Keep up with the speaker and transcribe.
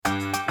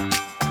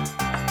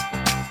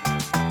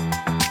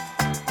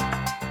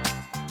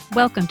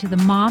Welcome to the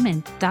Mom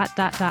and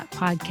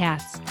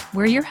podcast.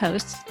 We're your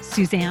hosts,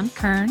 Suzanne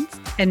Kearns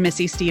and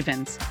Missy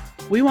Stevens.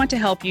 We want to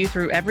help you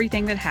through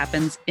everything that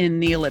happens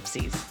in the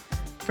ellipses,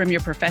 from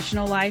your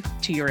professional life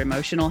to your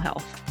emotional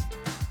health.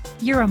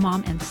 You're a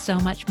mom and so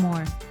much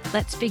more.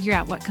 Let's figure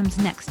out what comes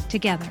next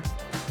together.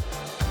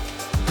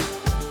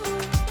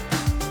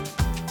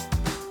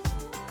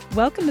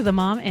 Welcome to the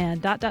Mom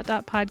and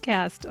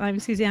podcast. I'm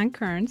Suzanne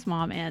Kearns,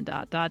 mom and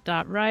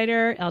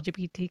writer,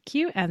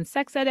 LGBTQ and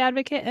sex ed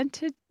advocate. And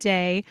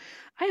today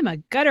I am a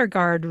gutter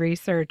guard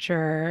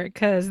researcher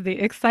because the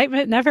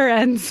excitement never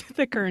ends at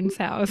the Kearns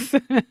house.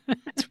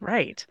 That's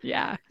right.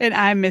 Yeah. And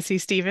I'm Missy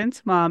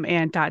Stevens, mom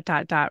and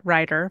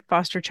writer,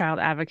 foster child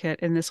advocate.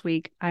 And this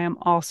week I am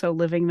also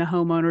living the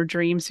homeowner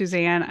dream,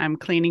 Suzanne. I'm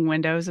cleaning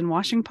windows and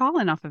washing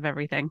pollen off of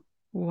everything.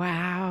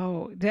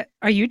 Wow.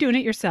 Are you doing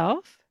it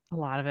yourself? A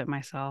lot of it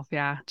myself.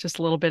 Yeah. Just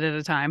a little bit at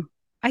a time.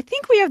 I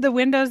think we have the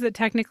windows that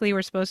technically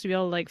we're supposed to be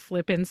able to like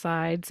flip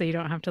inside so you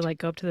don't have to like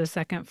go up to the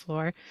second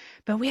floor.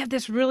 But we have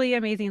this really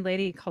amazing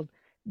lady called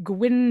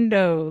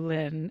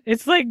Gwendolyn.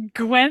 It's like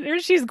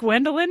she's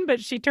Gwendolyn, but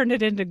she turned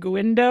it into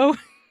Gwindo.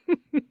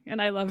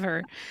 And I love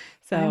her.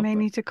 So I may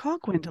need to call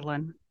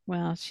Gwendolyn.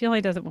 Well, she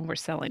only does it when we're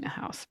selling a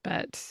house,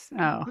 but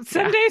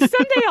someday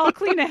I'll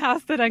clean a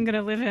house that I'm going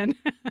to live in.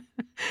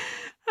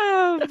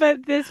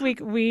 But this week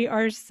we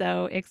are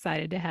so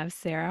excited to have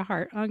Sarah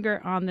Hartunger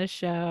on the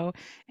show.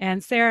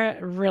 And Sarah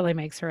really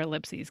makes her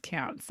ellipses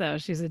count. So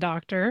she's a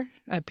doctor,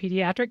 a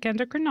pediatric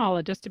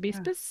endocrinologist to be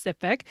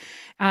specific,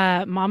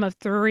 mom of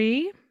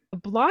 3, a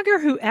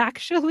blogger who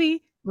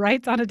actually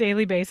writes on a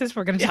daily basis.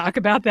 We're going to talk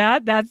about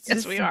that.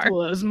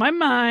 Blows my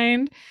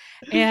mind.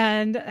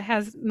 And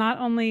has not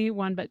only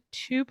 1, but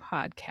 2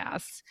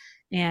 podcasts.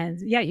 And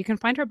yeah, you can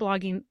find her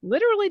blogging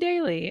literally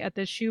daily at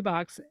the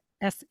Shoebox,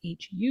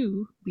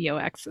 SHUBOX.com,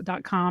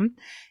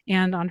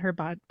 and on her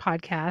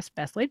podcast,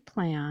 Best Laid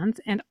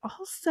Plans. And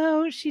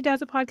also she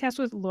does a podcast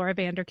with Laura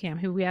Vanderkam,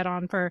 who we had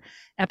on for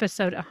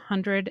episode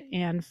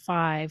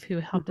 105, who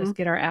helped us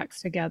get our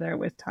acts together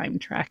with time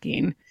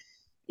tracking.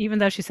 Even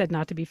though she said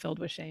not to be filled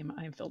with shame,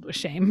 I'm filled with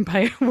shame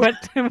by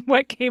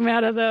what came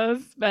out of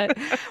those. But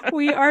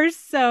we are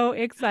so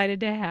excited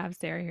to have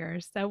Sarah here.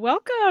 So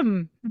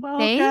welcome.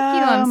 Thank you.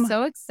 I'm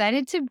so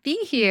excited to be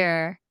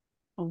here.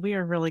 Well, we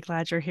are really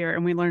glad you're here.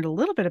 And we learned a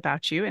little bit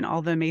about you and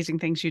all the amazing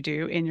things you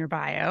do in your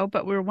bio.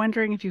 But we were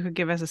wondering if you could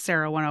give us a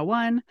Sarah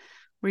 101,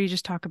 where you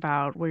just talk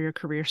about where your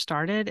career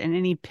started and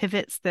any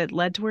pivots that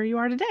led to where you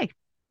are today.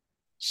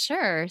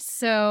 Sure.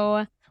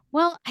 So,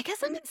 well, I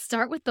guess I'm going to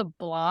start with the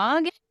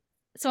blog.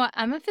 So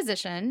I'm a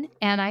physician,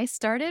 and I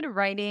started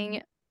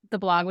writing the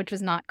blog, which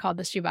was not called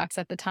The Shoebox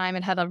at the time.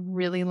 It had a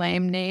really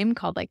lame name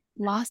called like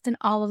Lost and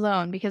All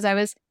Alone, because I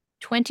was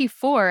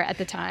 24 at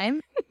the time.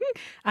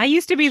 I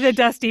used to be the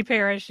Dusty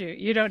Parachute.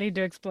 You don't need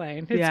to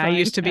explain. It's fine. I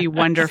used to be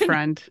Wonder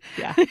Friend.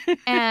 Yeah.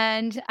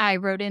 And I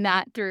wrote in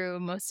that through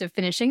most of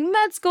finishing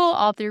med school,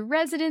 all through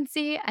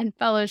residency and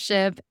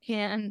fellowship,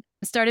 and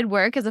started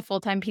work as a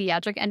full-time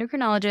pediatric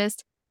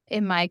endocrinologist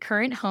in my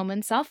current home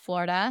in South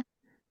Florida.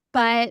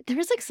 But there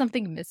was like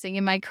something missing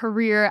in my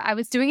career. I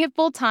was doing it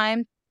full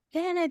time.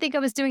 Then I think I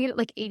was doing it at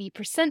like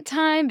 80%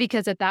 time,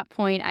 because at that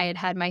point I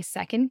had my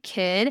second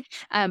kid.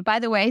 By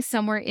the way,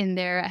 somewhere in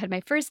there, I had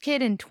my first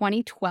kid in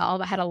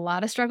 2012. I had a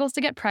lot of struggles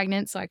to get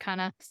pregnant. So I kind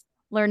of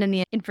learned in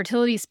the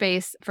infertility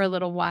space for a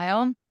little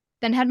while.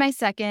 Then had my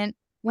second,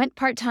 went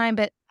part-time,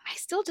 but I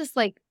still just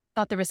like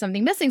thought there was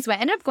something missing. So I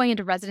ended up going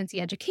into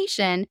residency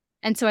education.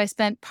 And so I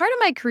spent part of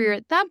my career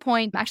at that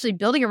point actually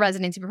building a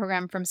residency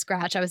program from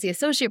scratch. I was the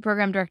associate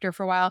program director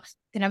for a while.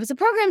 Then I was a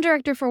program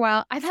director for a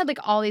while. I've had like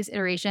all these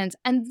iterations.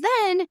 And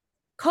then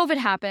COVID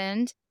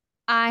happened.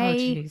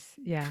 I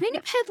kind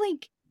of had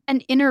like an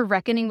inner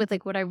reckoning with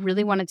like what I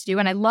really wanted to do.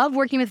 And I love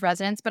working with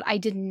residents, but I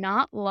did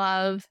not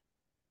love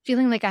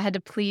feeling like I had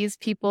to please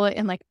people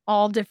in like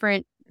all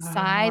different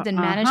sides and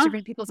manage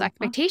different people's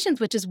expectations,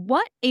 which is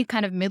what a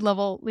kind of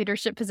mid-level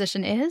leadership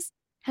position is.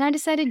 And I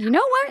decided, you know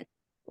what?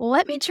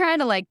 Let me try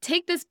to like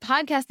take this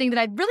podcast thing that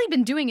I've really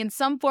been doing in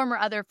some form or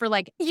other for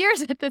like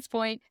years at this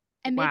point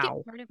and make it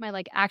part of my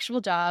like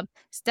actual job,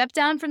 step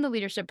down from the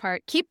leadership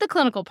part, keep the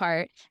clinical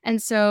part.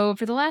 And so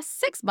for the last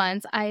 6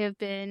 months, I have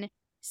been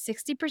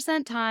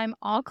 60% time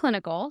all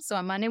clinical. So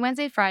on Monday,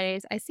 Wednesday,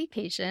 Fridays, I see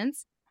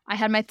patients. I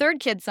had my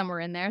 3rd kid somewhere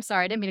in there.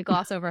 Sorry, I didn't mean to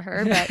gloss over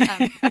her, but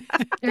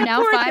they're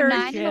now 5,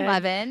 9, and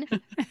 11.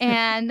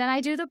 And then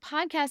I do the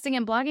podcasting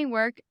and blogging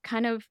work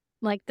kind of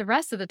like the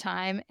rest of the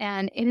time.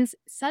 And it is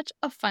such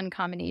a fun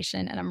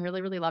combination, and I'm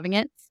really, really loving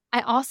it.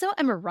 I also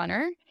am a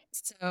runner.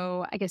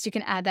 So I guess you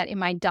can add that in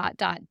my ...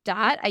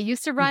 I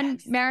used to run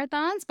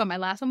marathons, but my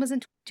last one was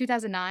in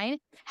 2009.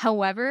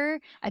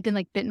 However, I've been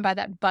like bitten by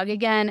that bug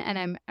again,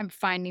 and I'm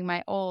finding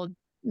my old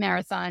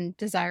marathon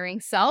desiring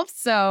self.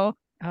 So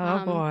boy,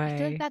 I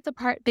feel like that's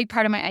a big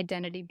part of my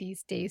identity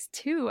these days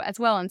too,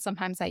 as well. And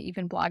sometimes I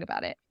even blog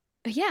about it.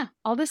 But yeah,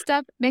 all this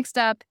stuff mixed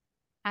up.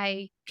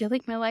 I feel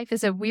like my life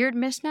is a weird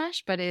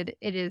mishmash, but it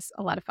is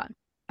a lot of fun.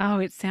 Oh,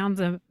 it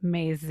sounds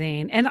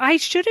amazing. And I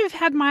should have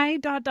had my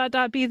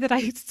be that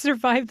I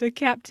survived the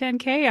Cap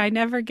 10K. I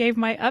never gave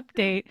my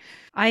update.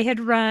 I had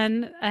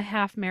run a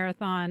half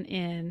marathon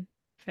in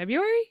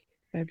February,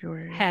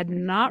 February, had okay.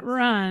 not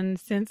run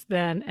since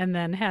then, and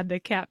then had the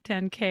Cap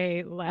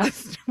 10K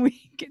last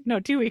week, no,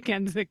 2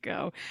 weekends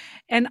ago.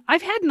 And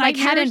I've had Like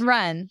nightmares. hadn't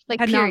run, like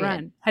Had not period.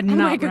 run, had Oh my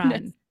not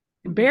goodness. run.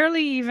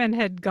 Barely even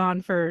had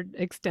gone for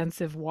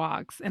extensive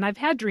walks. And I've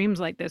had dreams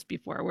like this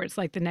before where it's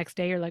like the next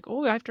day you're like,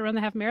 oh, I have to run the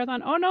half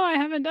marathon. Oh no, I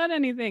haven't done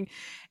anything.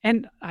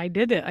 And I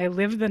did it. I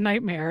lived the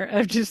nightmare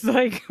of just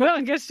like, well,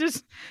 I guess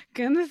just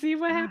gonna see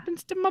what Yeah.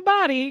 happens to my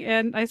body.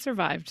 And I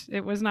survived.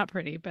 It was not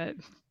pretty, but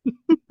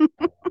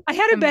I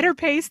had a better Amazing.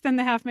 pace than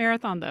the half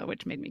marathon though,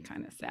 which made me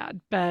kind of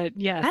sad. But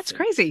yes, That's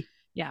crazy.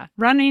 yeah,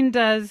 running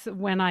does,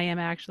 when I am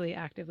actually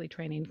actively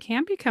training,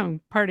 can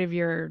become part of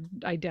your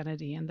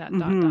identity and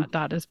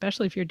that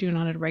especially if you're doing it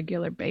on a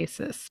regular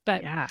basis.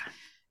 But Yeah.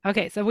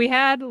 okay, so we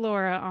had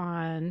Laura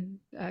on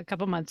a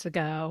couple months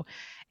ago,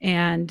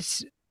 and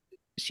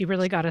she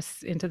really got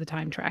us into the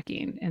time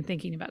tracking and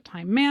thinking about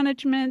time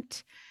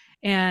management.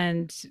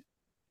 And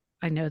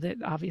I know that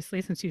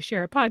obviously, since you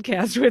share a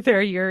podcast with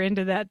her, you're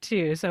into that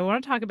too. So I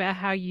want to talk about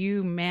how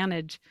you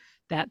manage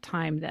that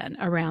time then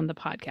around the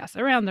podcast,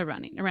 around the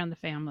running, around the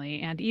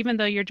family. And even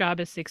though your job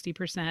is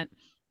 60%,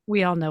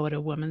 we all know what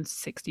a woman's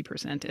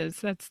 60%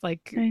 is. That's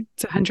like,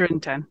 It's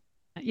 110.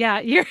 yeah,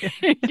 you're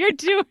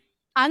doing.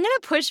 I'm going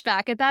to push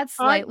back at that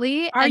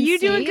slightly Are and you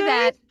doing say good?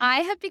 that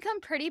I have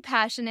become pretty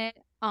passionate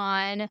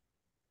on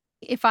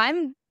if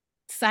I'm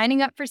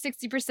signing up for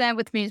 60%,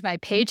 which means my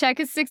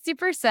paycheck is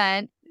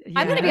 60%,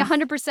 I'm going to be Yes.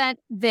 100%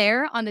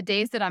 there on the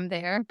days that I'm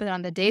there, but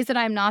on the days that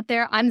I'm not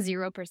there, I'm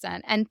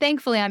 0%. And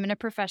thankfully, I'm in a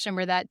profession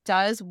where that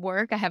does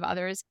work. I have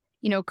others,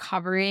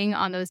 covering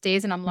on those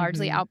days, and I'm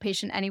largely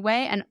outpatient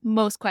anyway. And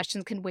most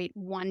questions can wait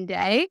one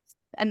day.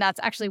 And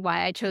that's actually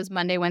why I chose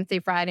Monday, Wednesday,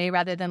 Friday,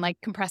 rather than like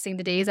compressing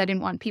the days. I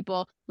didn't want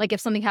people, like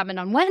if something happened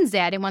on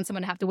Wednesday, I didn't want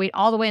someone to have to wait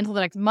all the way until the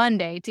next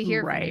Monday to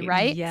hear from me,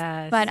 right?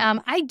 Yes. But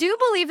I do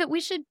believe that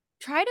we should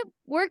try to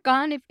work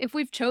on, if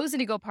we've chosen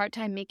to go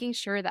part-time, making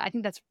sure that I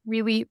think that's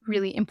really,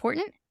 really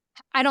important.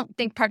 I don't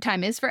think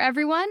part-time is for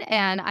everyone,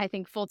 and I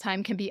think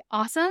full-time can be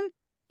awesome.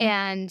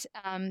 And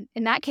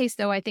in that case,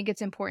 though, I think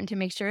it's important to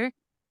make sure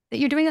that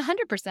you're doing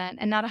 100%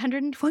 and not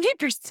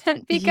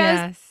 120% because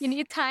Yes. you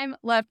need time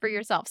left for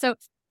yourself. So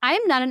I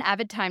am not an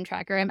avid time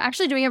tracker. I'm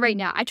actually doing it right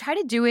now. I try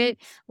to do it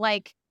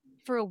like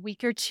for a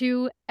week or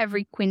two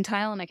every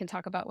quintile, and I can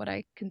talk about what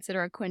I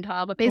consider a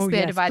quintile, but basically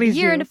I yes, divide the please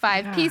year do. into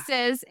 5 Yeah.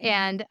 pieces.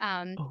 And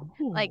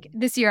like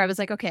this year I was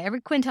like, okay, every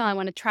quintile I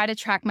want to try to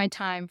track my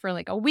time for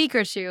like a week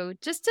or two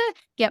just to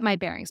get my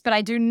bearings. But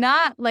I do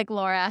not, like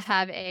Laura,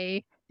 have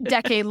a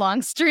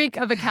decade-long streak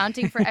of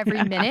accounting for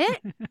every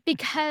minute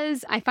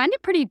because I find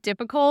it pretty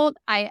difficult.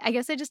 I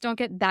guess I just don't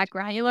get that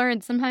granular.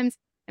 And sometimes,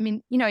 I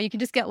mean, you can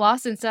just get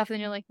lost in stuff and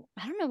you're like,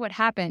 I don't know what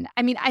happened.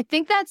 I mean, I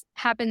think that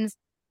happens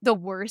the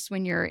worst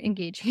when you're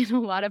engaging in a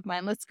lot of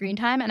mindless screen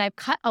time. And I've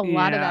cut a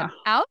lot of that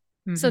out.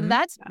 So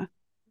that's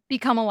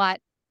become a lot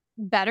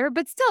better.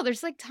 But still,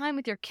 there's like time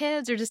with your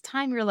kids or just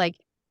time you're like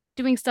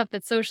doing stuff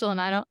that's social.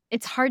 And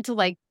it's hard to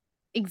like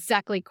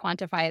exactly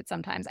quantify it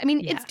sometimes. I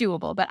mean, it's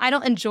doable, but I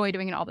don't enjoy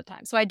doing it all the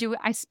time. So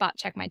I spot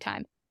check my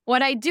time.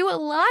 What I do a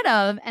lot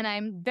of, and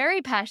I'm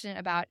very passionate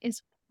about,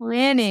 is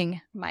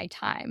planning my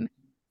time.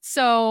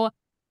 So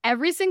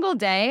every single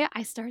day,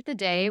 I start the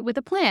day with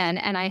a plan,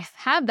 and I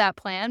have that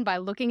plan by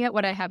looking at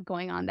what I have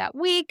going on that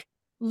week,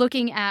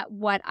 looking at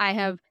what I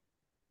have.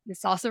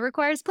 This also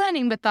requires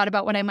planning, but thought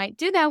about what I might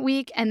do that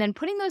week, and then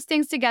putting those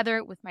things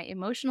together with my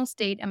emotional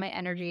state and my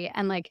energy,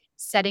 and like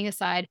setting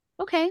aside,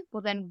 okay,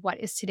 well, then what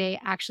is today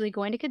actually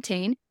going to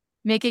contain?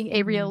 Making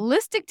a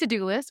realistic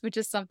to-do list, which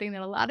is something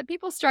that a lot of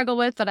people struggle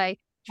with, but I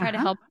try to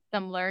help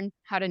them learn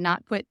how to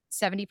not put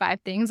 75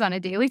 things on a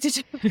daily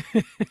to-do.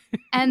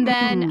 And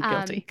then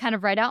kind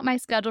of write out my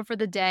schedule for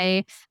the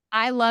day.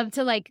 I love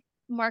to like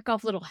mark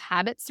off little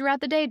habits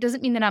throughout the day. It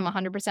doesn't mean that I'm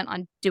 100%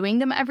 on doing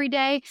them every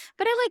day,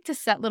 but I like to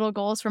set little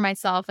goals for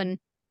myself. And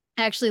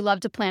I actually love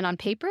to plan on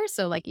paper.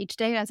 So like each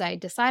day as I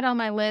decide on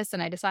my list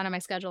and I decide on my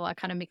schedule, I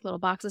kind of make little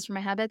boxes for my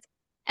habits.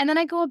 And then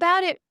I go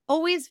about it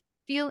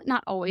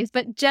not always,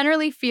 but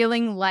generally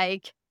feeling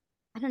like,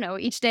 I don't know,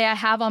 each day I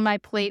have on my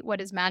plate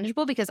what is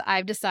manageable because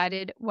I've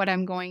decided what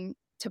I'm going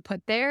to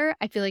put there.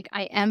 I feel like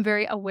I am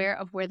very aware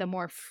of where the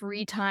more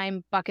free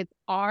time buckets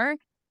are.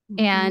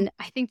 And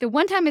I think the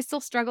one time I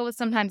still struggle with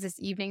sometimes is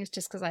evenings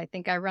just because I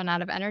think I run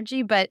out of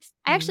energy. But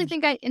I actually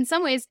think in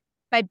some ways,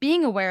 by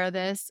being aware of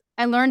this,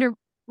 I learned to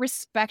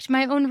respect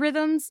my own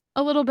rhythms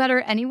a little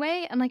better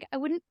anyway. And like, I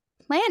wouldn't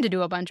plan to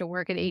do a bunch of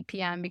work at 8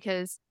 p.m.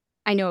 because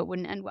I know it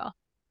wouldn't end well.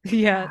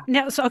 Yeah.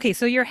 Now, so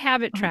your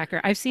habit tracker,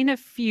 I've seen a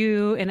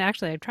few, and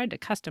actually I've tried to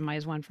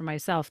customize one for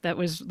myself that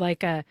was it's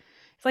like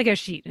a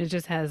sheet. It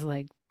just has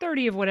like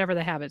 30 of whatever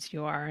the habits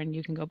you are, and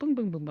you can go boom,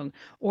 boom, boom, boom.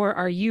 Or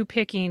are you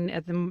picking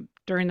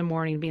during the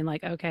morning, being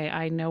like, okay,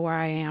 I know where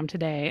I am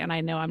today, and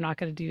I know I'm not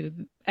going to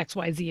do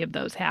XYZ of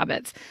those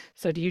habits.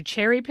 So do you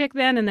cherry pick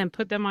then and then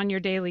put them on your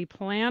daily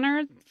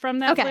planner from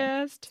that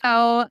Okay. list?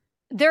 So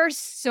there are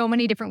so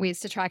many different ways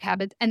to track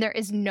habits, and there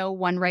is no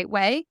one right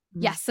way.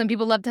 Yes, some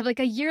people love to have like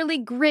a yearly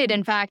grid.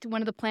 In fact,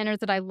 one of the planners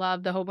that I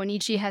love, the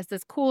Hobonichi, has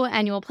this cool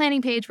annual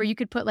planning page where you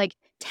could put like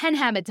 10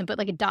 habits and put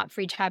like a dot for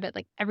each habit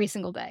like every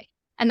single day.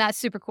 And that's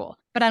super cool.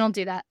 But I don't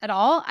do that at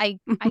all. I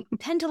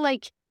tend to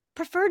like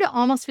prefer to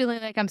almost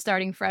feeling like I'm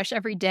starting fresh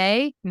every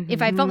day.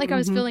 If I felt like I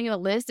was filling in a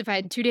list, if I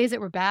had 2 days that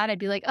were bad, I'd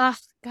be like, oh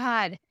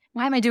God,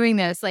 why am I doing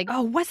this? Like,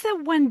 Oh, what's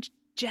that one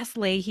Jess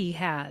Leahy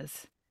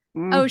has?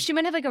 oh, she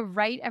might have like a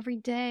write every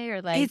day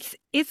or like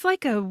It's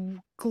like a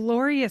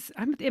glorious.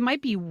 It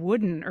might be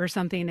wooden or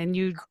something, and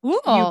you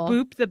cool.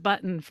 boop the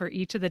button for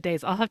each of the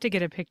days. I'll have to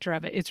get a picture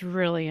of it. It's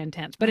really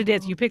intense, but it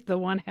is. You pick the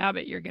one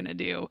habit you're gonna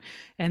do,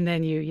 and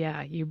then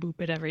you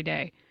boop it every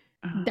day.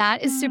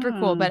 That is super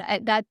cool, but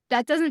that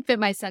doesn't fit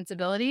my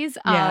sensibilities.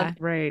 Yeah,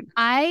 right.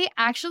 I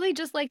actually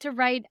just like to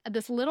write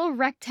this little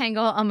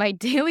rectangle on my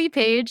daily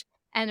page,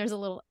 and there's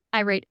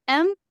I write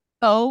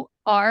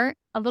MOR,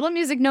 a little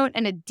music note,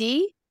 and a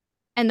D.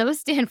 And those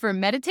stand for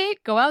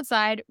meditate, go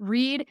outside,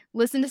 read,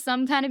 listen to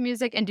some kind of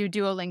music, and do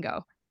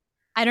Duolingo.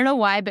 I don't know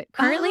why, but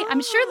currently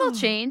I'm sure they'll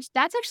change.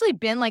 That's actually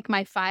been like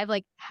my 5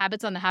 like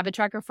habits on the habit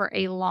tracker for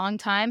a long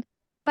time.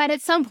 But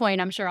at some point,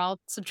 I'm sure I'll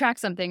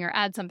subtract something or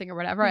add something or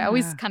whatever. I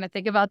always kind of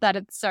think about that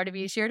at the start of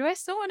each year. Do I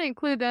still want to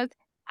include this?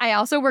 I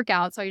also work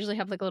out, so I usually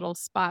have like a little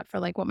spot for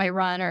like what my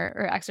run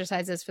or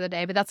exercise is for the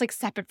day. But that's like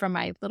separate from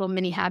my little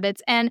mini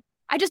habits. And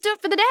I just do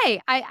it for the day.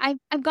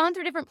 I've gone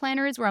through different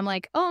planners where I'm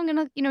like, oh, I'm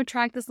gonna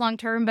track this long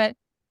term, but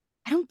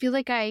I don't feel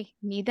like I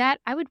need that.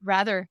 I would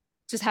rather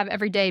just have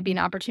every day be an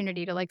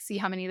opportunity to like see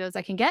how many of those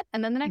I can get,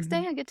 and then the next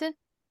day I get to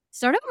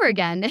start over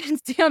again and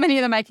see how many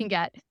of them I can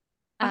get.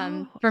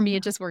 For me,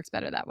 it just works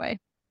better that way.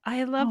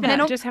 I love And I that.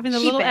 don't Just having the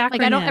keep little it. acronym.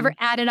 Like I don't ever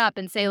add it up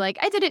and say like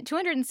I did it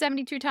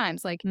 272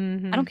 times. Like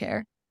I don't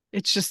care.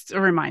 It's just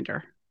a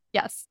reminder.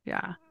 Yes.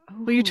 Yeah.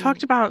 Well, you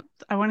talked about,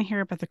 I want to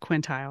hear about the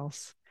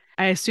quintiles.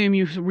 I assume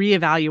you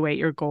reevaluate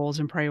your goals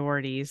and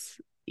priorities,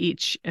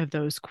 each of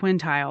those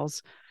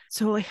quintiles.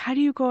 So, like, how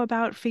do you go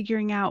about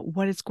figuring out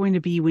what it's going to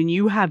be when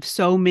you have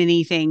so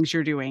many things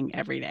you're doing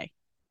every day?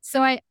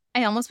 So I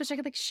almost wish I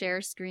could like share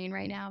a screen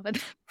right now,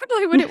 but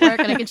probably wouldn't work.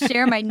 And I could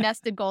share my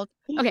nested goals.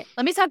 Okay,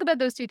 let me talk about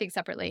those two things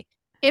separately.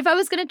 If I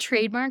was going to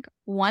trademark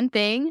one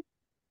thing,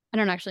 I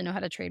don't actually know how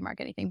to trademark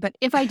anything, but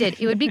if I did,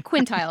 it would be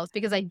quintiles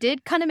because I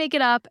did kind of make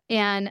it up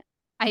and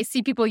I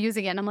see people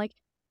using it and I'm like,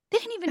 they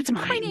didn't even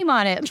put my name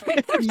on it.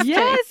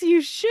 Yes, you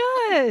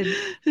should.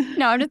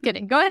 No, I'm just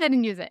kidding. Go ahead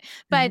and use it.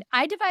 But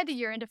I divide the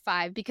year into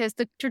 5 because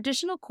the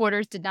traditional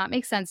quarters did not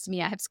make sense to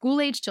me. I have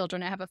school-age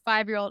children. I have a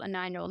 5-year-old, a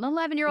 9-year-old, and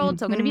an 11-year-old.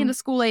 So I'm going to be in the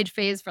school-age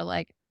phase for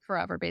like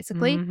forever,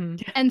 basically.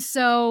 And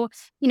so,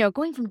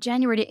 going from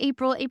January to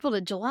April to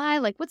July,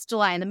 like what's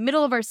July? In the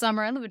middle of our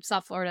summer. I live in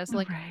South Florida.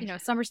 So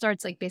summer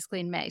starts like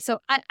basically in May. So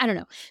I don't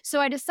know. So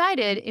I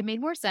decided it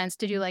made more sense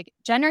to do like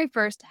January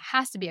 1st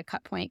has to be a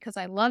cut point because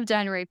I love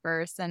January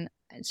 1st and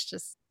it's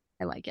just,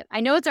 I like it.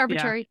 I know it's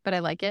arbitrary, but I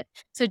like it.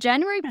 So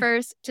January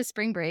 1st to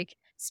spring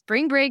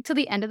break till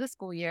the end of the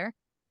school year,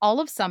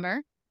 all of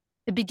summer,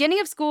 the beginning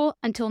of school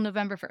until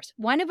November 1st.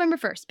 Why November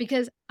 1st?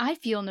 Because I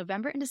feel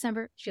November and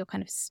December feel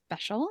kind of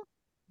special.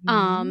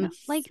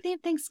 Like they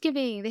have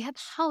Thanksgiving, they have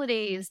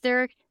holidays,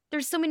 there's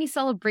so many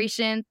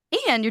celebrations,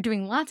 and you're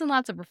doing lots and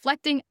lots of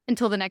reflecting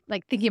until the next,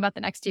 like thinking about the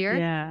next year.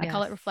 I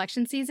call it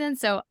reflection season.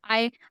 So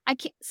I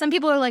can't, some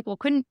people are like, well,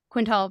 couldn't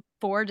quintile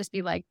 4 just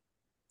be like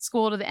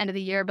school to the end of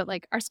the year? But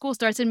like our school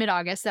starts in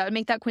mid-August. So that would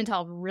make that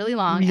quintile really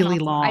long. Really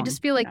long. I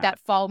just feel like that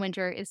fall,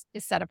 winter is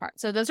set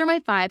apart. So those are my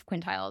 5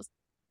 quintiles.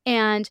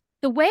 And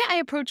the way I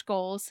approach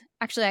goals,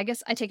 actually, I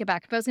guess I take it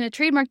back. If I was going to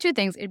trademark 2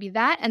 things, it'd be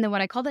that and then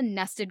what I call the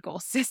nested goal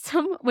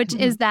system, which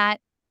is that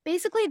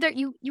basically that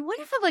you want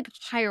to have like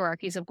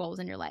hierarchies of goals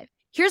in your life.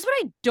 Here's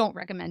what I don't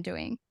recommend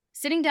doing.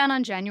 Sitting down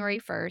on January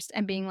 1st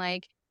and being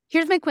like,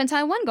 here's my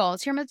quintile 1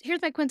 goals.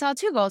 Here's my quintile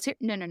 2 goals.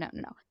 No.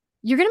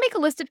 You're going to make a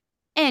list of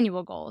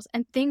annual goals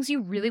and things you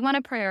really want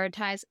to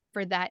prioritize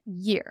for that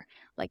year.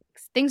 Like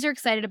things you're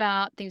excited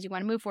about, things you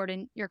want to move forward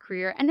in your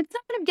career. And it's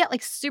not going to get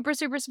like super,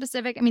 super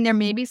specific. I mean, there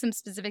may be some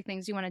specific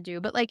things you want to do,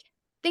 but like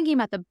thinking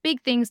about the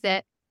big things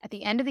that at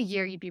the end of the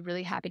year, you'd be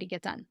really happy to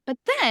get done. But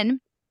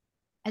then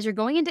as you're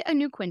going into a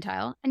new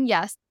quintile, and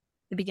yes,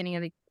 the beginning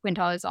of the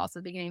quintile is also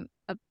the beginning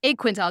of a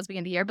quintile is the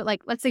beginning of the year, but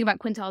like let's think about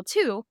quintile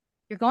 2,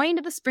 you're going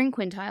into the spring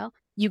quintile.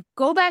 You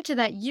go back to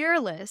that year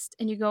list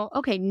and you go,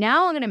 okay,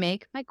 now I'm going to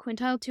make my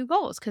quintile 2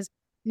 goals because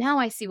now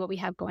I see what we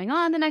have going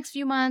on the next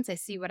few months. I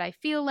see what I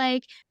feel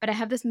like, but I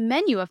have this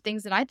menu of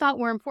things that I thought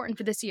were important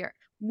for this year.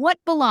 What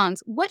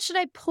belongs? What should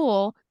I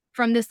pull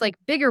from this like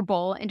bigger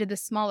bowl into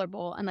this smaller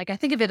bowl? And like, I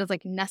think of it as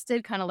like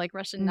nested, kind of like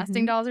Russian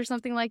nesting dolls or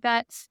something like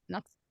that.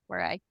 That's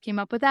where I came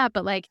up with that.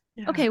 But like,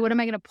 okay, what am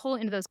I going to pull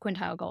into those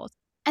quintile goals?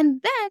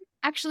 And then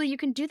actually you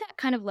can do that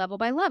kind of level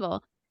by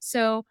level.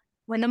 So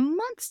when the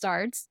month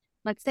starts,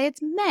 let's say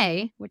it's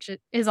May, which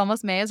is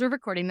almost May as we're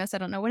recording this. I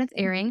don't know when it's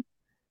airing.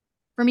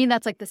 For me,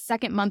 that's like the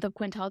second month of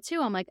quintile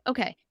 2. I'm like,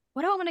 okay,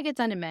 what do I want to get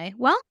done in May?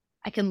 Well,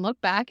 I can look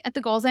back at the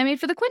goals I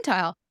made for the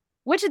quintile.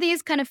 Which of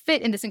these kind of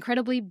fit in this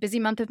incredibly busy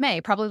month of May?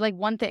 Probably like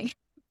one thing.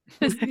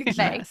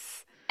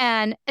 Yes.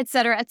 And et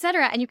cetera, et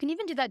cetera. And you can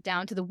even do that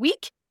down to the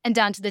week and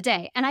down to the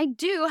day. And I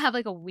do have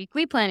like a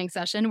weekly planning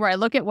session where I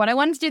look at what I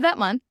wanted to do that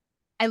month.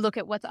 I look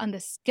at what's on the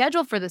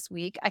schedule for this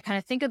week. I kind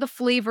of think of the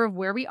flavor of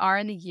where we are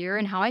in the year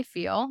and how I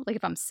feel. Like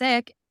if I'm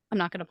sick, I'm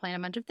not going to plan a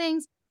bunch of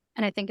things.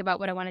 And I think about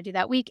what I want to do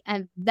that week.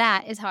 And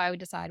that is how I would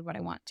decide what I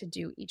want to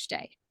do each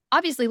day.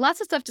 Obviously,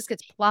 lots of stuff just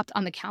gets plopped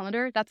on the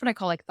calendar. That's what I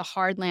call like the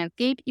hard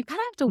landscape. You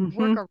kind of have to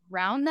work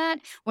around that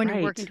when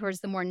you're working towards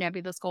the more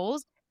nebulous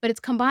goals. But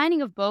it's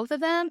combining of both of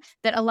them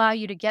that allow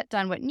you to get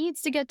done what needs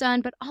to get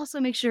done, but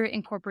also make sure you're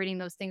incorporating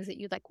those things that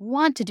you like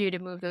want to do to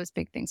move those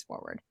big things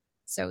forward.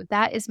 So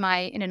that is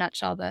in a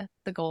nutshell, the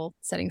goal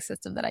setting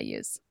system that I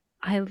use.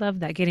 I love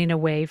that, getting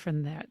away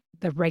from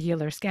the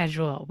regular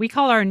schedule. We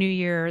call our new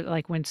year,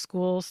 like when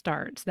school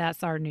starts,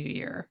 that's our new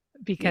year,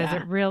 because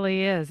it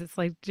really is. It's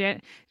like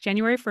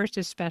January 1st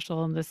is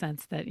special in the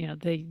sense that,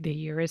 the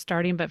year is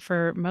starting. But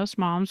for most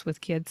moms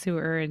with kids who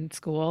are in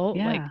school,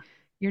 like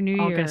your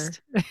new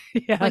August.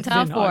 year.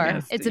 Quintile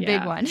 4. It's a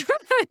big one.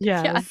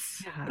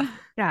 Yes.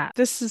 Yeah.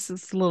 This is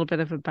a little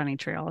bit of a bunny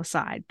trail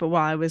aside. But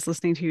while I was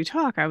listening to you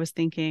talk, I was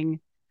thinking,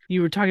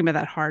 you were talking about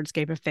that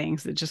hardscape of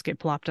things that just get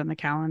plopped on the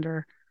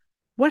calendar.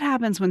 What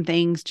happens when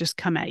things just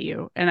come at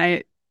you? And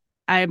I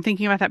am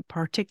thinking about that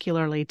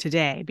particularly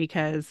today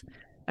because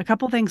a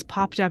couple things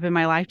popped up in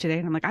my life today.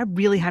 And I'm like, I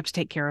really have to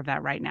take care of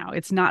that right now.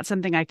 It's not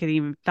something I could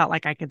even felt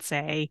like I could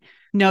say,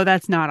 no,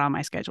 that's not on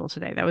my schedule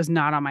today. That was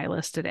not on my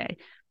list today.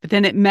 But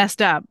then it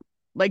messed up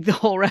like the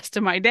whole rest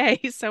of my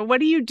day. So what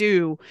do you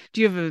do?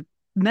 Do you have a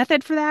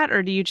method for that,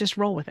 or do you just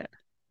roll with it?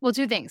 Well,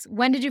 2 things.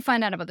 When did you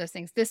find out about those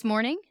things? This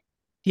morning?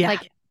 Yeah.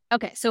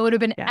 Okay, so it would have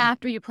been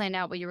after you planned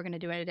out what you were going to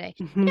do in a day.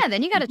 Yeah,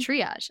 then you got to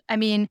triage. I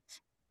mean,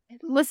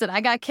 listen, I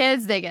got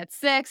kids, they get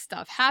sick,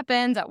 stuff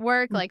happens at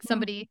work. Like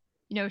somebody,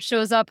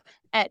 shows up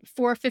at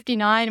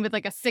 4:59 with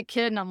like a sick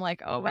kid, and I'm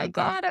like, oh my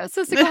God, I was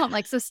supposed to go home.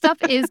 Like, so stuff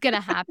is going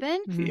to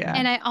happen.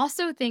 And I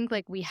also think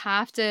like we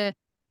have to,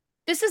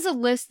 this is a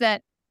list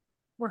that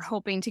we're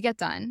hoping to get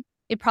done.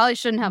 It probably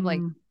shouldn't have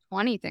like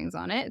 20 things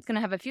on it. It's going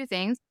to have a few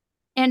things.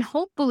 And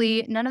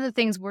hopefully none of the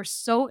things were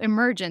so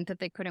emergent that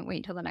they couldn't wait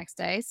until the next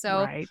day.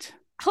 So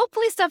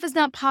hopefully stuff is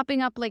not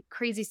popping up like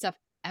crazy stuff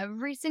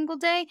every single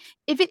day.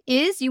 If it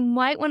is, you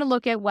might want to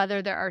look at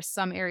whether there are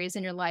some areas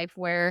in your life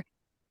where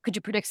could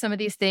you predict some of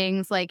these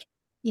things, like,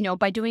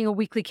 by doing a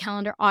weekly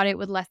calendar audit,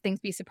 would let things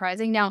be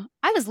surprising. Now,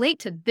 I was late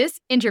to this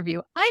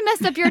interview. I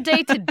messed up your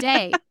day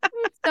today.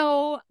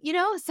 So,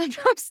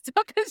 sometimes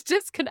stuff is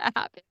just going to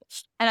happen.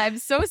 And I'm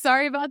so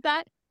sorry about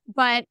that.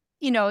 But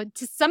to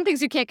some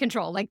things you can't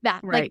control like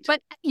that. Right.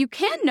 But you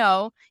can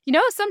know,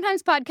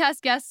 sometimes podcast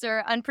guests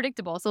are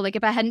unpredictable. So like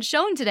if I hadn't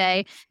shown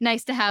today,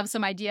 nice to have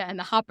some idea in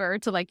the hopper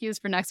to like use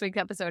for next week's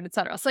episode, et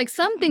cetera. So like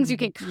some things you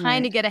can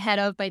kind of get ahead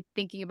of by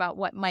thinking about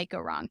what might go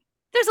wrong.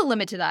 There's a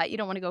limit to that. You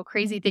don't want to go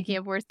crazy thinking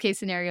of worst case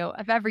scenario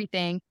of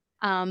everything.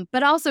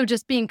 But also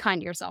just being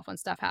kind to yourself when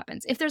stuff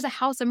happens. If there's a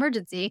house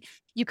emergency,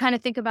 you kind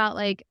of think about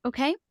like,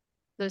 okay,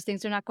 those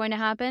things are not going to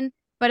happen.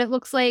 But it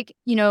looks like,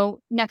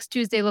 next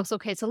Tuesday looks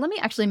okay. So let me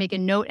actually make a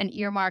note and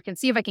earmark and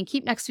see if I can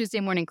keep next Tuesday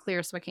morning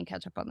clear so I can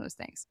catch up on those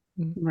things.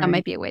 That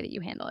might be a way that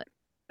you handle it.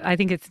 I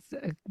think it's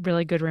a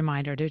really good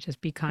reminder to just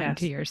be kind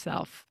to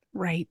yourself.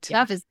 Right.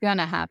 Stuff is going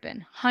to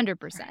happen.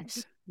 100%.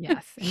 Right.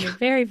 Yes. And you're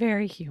very,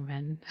 very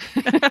human.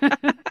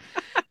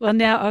 Well,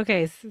 now,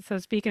 okay. So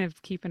speaking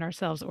of keeping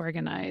ourselves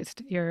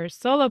organized, your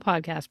solo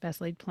podcast,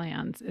 Best Laid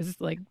Plans,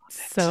 is like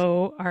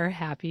so our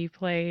happy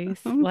place.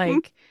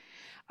 Like,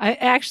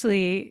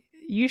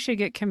 you should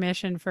get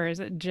commissioned for, is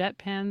it jet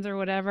pens or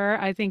whatever?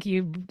 I think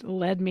you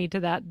led me to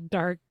that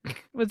dark,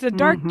 it's a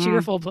dark,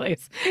 cheerful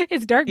place.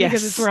 It's dark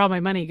because it's where all my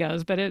money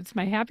goes, but it's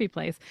my happy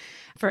place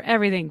for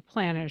everything,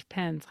 planners,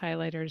 pens,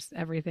 highlighters,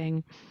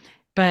 everything.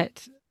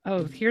 But,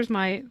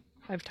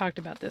 I've talked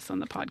about this on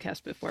the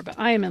podcast before, but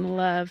I am in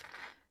love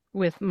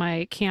with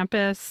my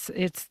campus.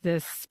 It's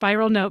this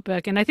spiral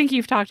notebook. And I think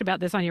you've talked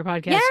about this on your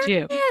podcast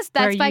too. Yes,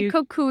 that's by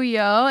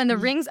Kokuyo. And the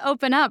rings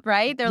open up,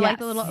 right? They're like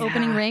the little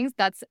opening rings.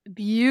 That's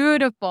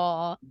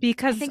beautiful.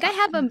 Because I think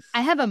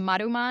I have a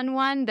Maruman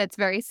one that's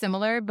very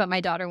similar, but my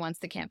daughter wants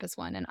the campus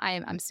one, and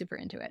I'm super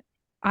into it.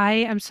 I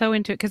am so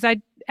into it because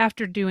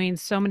after doing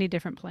so many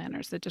different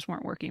planners that just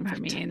weren't working for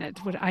me, and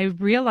I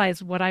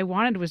realized what I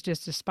wanted was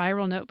just a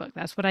spiral notebook.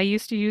 That's what I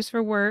used to use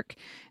for work,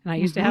 and I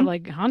used to have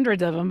like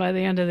hundreds of them by the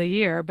end of the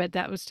year. But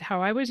that was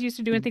how I was used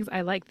to doing things.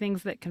 I like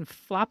things that can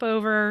flop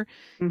over,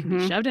 can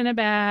be shoved in a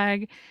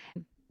bag,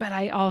 but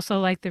I also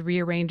like the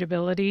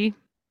rearrangeability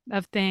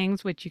of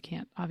things, which you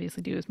can't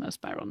obviously do with most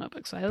spiral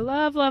notebooks. So I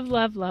love, love,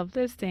 love, love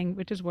this thing,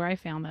 which is where I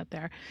found that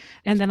there.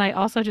 And then I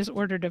also just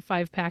ordered a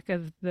 5-pack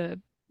of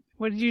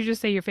what did you just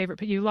say your favorite?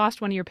 You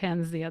lost one of your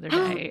pens the other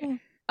day.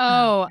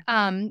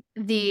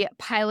 The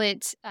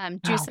Pilot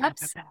Juice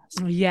Ups.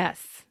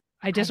 Yes.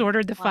 I just I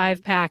ordered the love.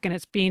 5-pack and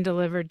it's being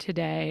delivered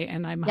today.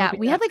 And I'm Yeah, hoping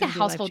we had that's like a going to be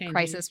household life-changing.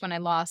 crisis when I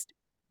lost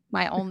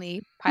my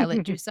only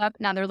Pilot juice up.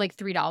 Now they're like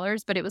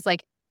 $3, but it was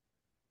like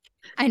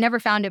I never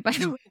found it, by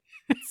the way.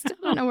 Still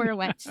don't know where it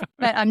went.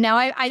 But now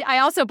I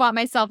also bought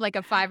myself like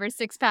a 5 or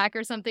 6-pack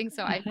or something,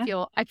 so I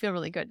feel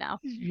really good now.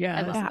 I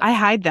Yes. love Yeah, those. I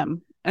hide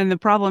them. And the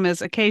problem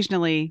is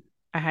occasionally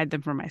I hide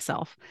them for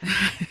myself,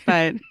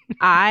 but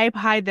I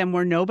hide them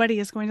where nobody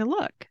is going to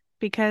look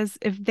because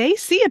if they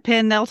see a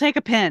pin, they'll take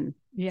a pin.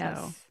 So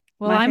Yes.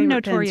 Well, my I'm favorite pins are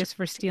notorious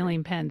for secret.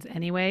 stealing pens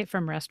anyway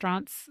from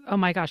restaurants. Oh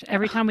my gosh.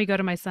 Every time we go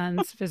to my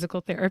son's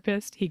physical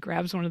therapist, he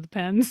grabs one of the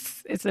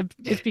pens.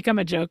 It's become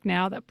a joke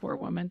now, that poor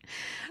woman.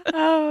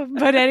 Oh,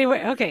 but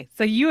anyway, okay.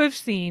 So you have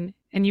seen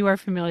and you are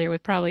familiar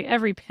with probably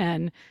every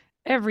pen,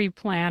 every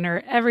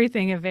planner,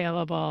 everything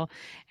available.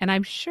 And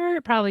I'm sure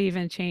it probably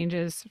even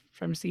changes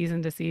from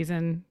season to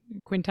season,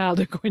 quintile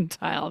to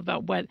quintile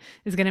about what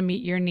is going to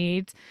meet your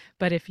needs.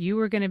 But if you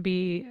were going to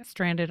be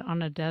stranded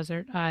on a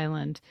desert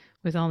island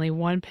with only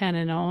one pen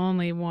and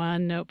only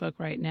one notebook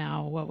right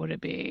now, what would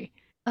it be?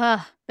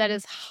 Ugh, that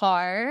is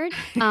hard.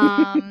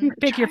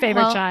 Pick your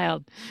favorite Well,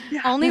 child.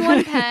 Yeah. only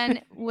one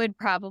pen would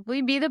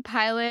probably be the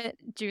Pilot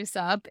Juice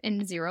Up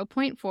in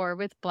 0.4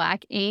 with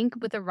black ink,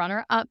 with the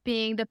runner-up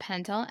being the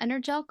Pentel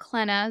Energel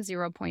Clena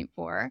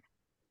 0.4.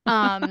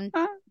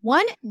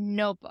 One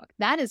notebook.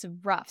 That is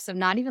rough. So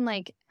not even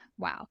like,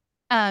 wow.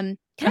 Can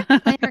I have a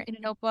planner in a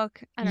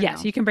notebook? I don't Yes,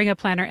 know. you can bring a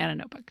planner and a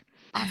notebook.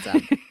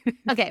 Awesome.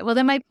 Okay, well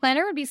then my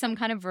planner would be some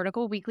kind of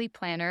vertical weekly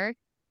planner,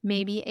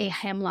 maybe a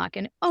hemlock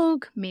and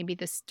oak, maybe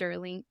the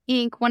sterling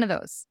ink, one of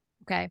those.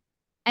 Okay.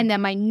 And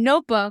then my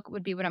notebook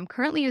would be what I'm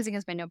currently using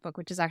as my notebook,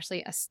 which is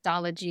actually a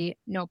Stology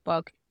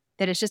notebook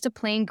that is just a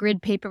plain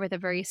grid paper with a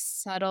very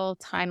subtle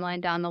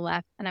timeline down the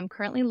left. And I'm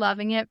currently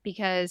loving it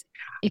because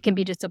it can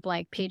be just a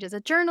blank page as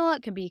a journal.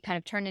 It can be kind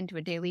of turned into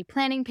a daily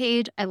planning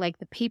page. I like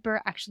the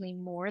paper actually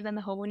more than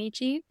the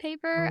Hobonichi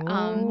paper.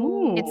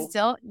 It's Oh.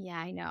 still, yeah,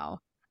 I know.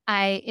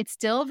 It's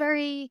still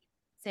very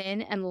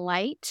thin and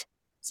light.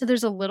 So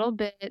there's a little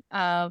bit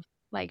of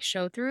like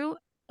show through,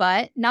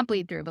 but not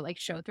bleed through, but like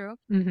show through.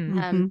 Hmm.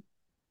 Mm-hmm.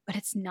 But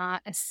it's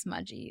not as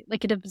smudgy.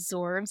 Like it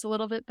absorbs a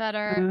little bit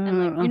better. And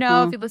like, you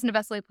know, if you listen to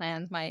Best Laid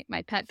Plans, my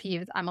pet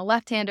peeves, I'm a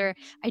left-hander.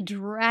 I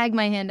drag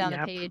my hand down the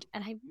Yep. page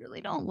and I really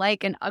don't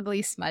like an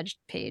ugly smudged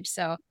page.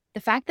 So the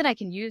fact that I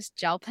can use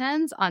gel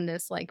pens on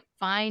this like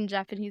fine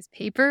Japanese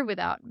paper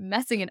without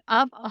messing it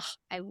up, oh,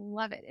 I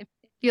love it. It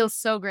feels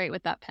so great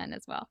with that pen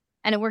as well.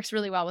 And it works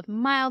really well with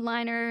mild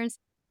liners.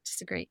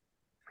 Just a great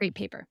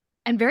paper.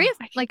 And very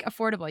Oh, like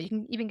affordable. You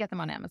can even get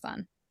them on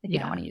Amazon if you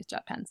don't Yeah. want to use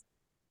jet pens.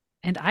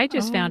 And I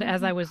just found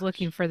as I my was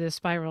looking gosh. for this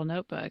spiral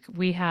notebook,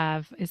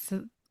 it's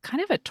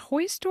kind of a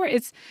toy store.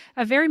 It's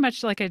a very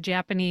much like a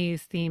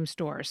Japanese theme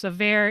store. So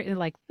very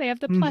like they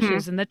have the Mm-hmm.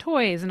 plushes and the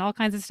toys and all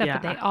kinds of stuff,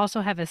 but they Yeah.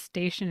 also have a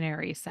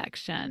stationery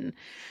section.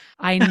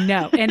 I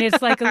know. And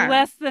it's like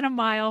less than a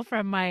mile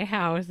from my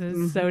house. It's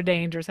Mm-hmm. so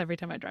dangerous. Every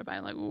time I drive by,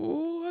 I'm like,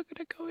 oh, I'm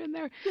gonna go in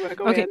there. You want to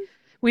go Okay. in?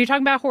 When you're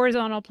talking about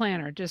horizontal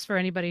planner, just for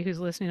anybody who's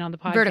listening on the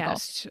Vertical.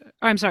 podcast,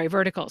 or I'm sorry,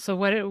 vertical. So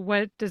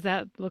what does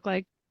that look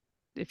like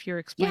if you're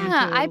explaining to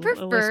Yeah, I a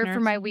prefer for listener?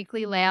 my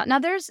weekly layout. Now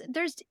there's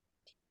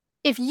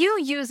if you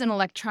use an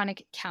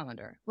electronic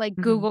calendar like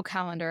Mhm. Google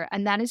Calendar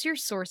and that is your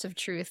source of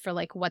truth for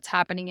like what's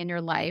happening in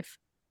your life,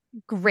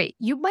 great.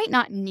 You might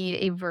not need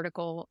a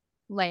vertical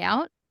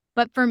layout,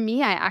 but for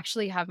me I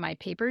actually have my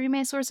paper be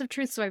my source of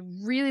truth, so I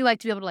really like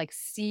to be able to like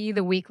see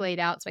the week laid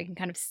out so I can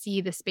kind of see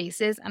the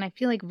spaces, and I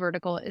feel like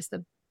vertical is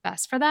the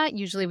best for that,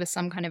 usually with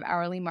some kind of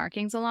hourly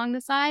markings along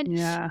the side,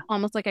 Yeah.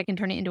 almost like I can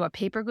turn it into a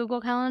paper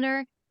Google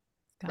Calendar.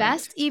 Got it.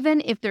 Best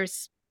even if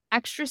there's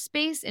extra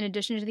space in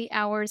addition to the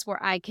hours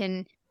where I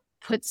can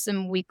put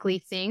some weekly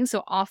things.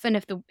 So often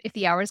if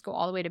the hours go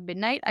all the way to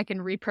midnight, I can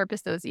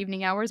repurpose those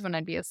evening hours when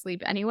I'd be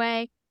asleep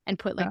anyway and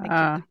put like the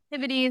kids'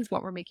 activities,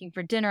 what we're making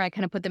for dinner. I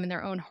kind of put them in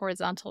their own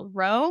horizontal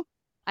row.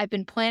 I've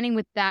been planning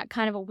with that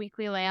kind of a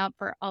weekly layout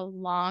for a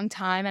long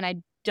time, and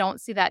I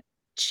don't see that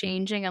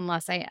changing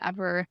unless I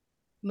ever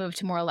move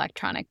to more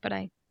electronic, but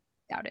I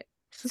doubt it.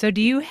 So So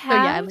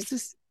yeah, I like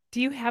do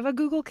you have a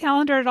Google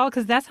Calendar at all?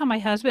 Because that's how my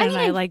husband I and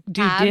I mean like I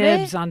do have it.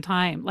 dibs on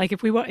time. Like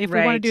if we want to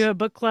Right. do a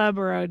book club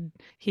or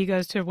he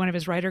goes to one of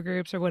his writer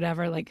groups or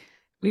whatever, like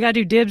we got to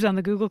do dibs on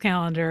the Google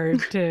Calendar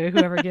to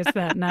whoever gets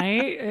that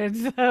night.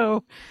 And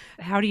so,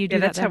 how do you Yeah,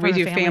 do that that's how then we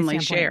from a do family family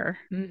standpoint? share.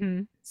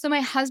 Mm-hmm. So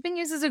my husband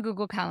uses a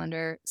Google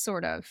Calendar,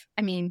 sort of.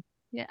 I mean,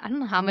 yeah, I don't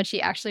know how much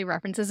he actually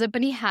references it,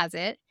 but he has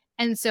it.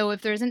 And so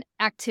if there's an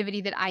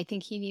activity that I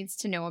think he needs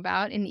to know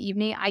about in the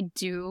evening, I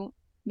do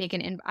make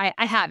I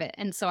have it.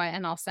 And so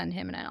I'll send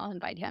him and I'll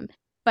invite him.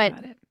 But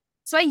Got it.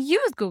 so I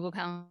use Google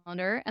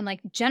Calendar, and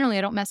like generally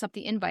I don't mess up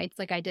the invites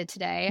like I did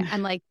today.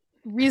 I'm like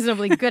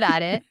reasonably good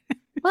at it.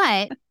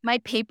 But my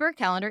paper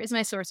calendar is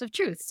my source of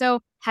truth.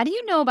 So how do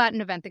you know about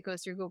an event that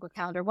goes through Google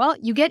Calendar? Well,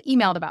 you get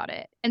emailed about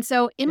it. And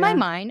so in my Yeah.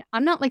 mind,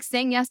 I'm not like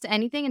saying yes to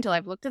anything until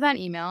I've looked at that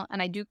email,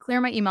 and I do clear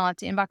my email out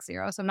to inbox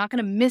zero. So I'm not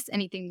going to miss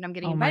anything that I'm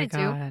getting Oh my invited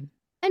to God.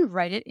 and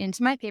write it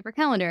into my paper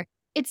calendar.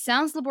 It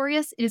sounds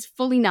laborious. It is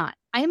fully not.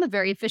 I am a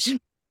very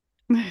efficient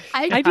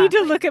I need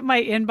to look at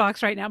my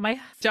inbox right now.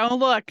 Don't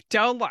look.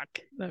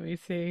 Let me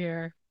see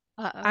here.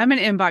 I'm an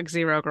inbox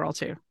 0 girl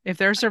too. If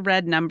there's a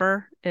red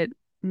number, it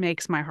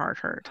makes my heart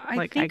hurt. I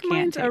Like think I can't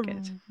mine's take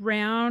it.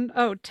 around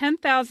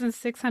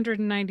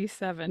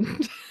 10,697.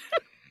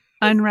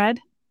 Unread?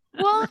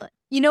 Well,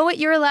 you know what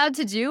you're allowed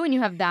to do when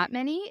you have that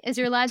many is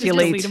you're allowed to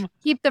Delete. just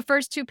keep the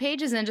first 2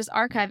 pages and just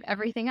archive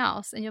everything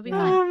else, and you'll be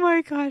fine. Oh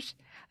my gosh.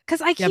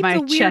 Because I keep my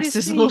the weirdest chest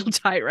is thing. a little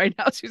tight right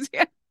now,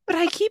 Suzanne. But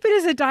I keep it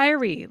as a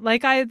diary.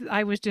 Like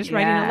I was just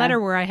writing a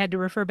letter where I had to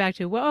refer back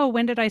to,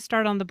 when did I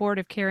start on the board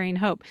of Carrying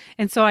Hope?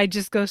 And so I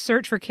just go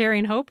search for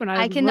Carrying Hope, and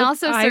I can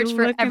also search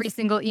for every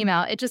single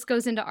email. It just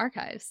goes into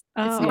archives.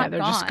 Oh, it's not they're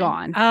gone. just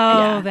gone.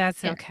 Oh,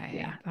 that's okay.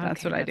 Yeah,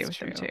 that's what I do with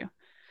them too.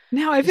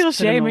 Now I feel Just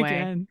put 'em shame away.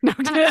 again. So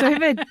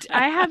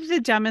I have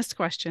the dumbest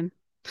question.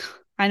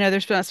 I know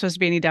there's not supposed to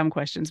be any dumb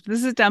questions, but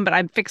this is dumb, but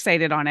I'm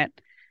fixated on it.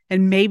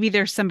 And maybe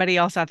there's somebody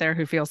else out there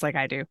who feels like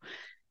I do.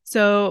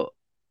 So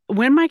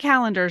when my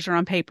calendars are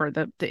on paper,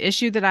 the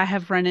issue that I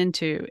have run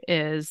into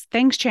is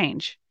things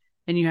change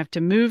and you have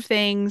to move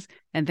things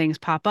and things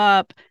pop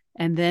up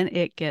and then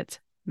it gets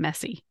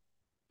messy.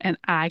 And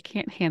I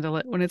can't handle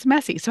it when it's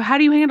messy. So how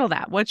do you handle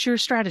that? What's your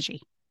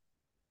strategy?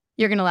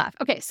 You're going to laugh.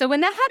 Okay, so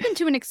when that happened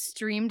to an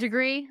extreme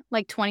degree,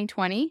 like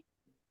 2020,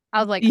 I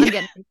was like, I'm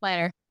getting a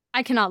planner.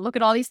 I cannot look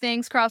at all these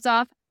things crossed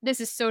off. This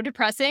is so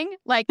depressing.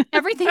 Like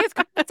everything is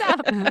crossed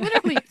off.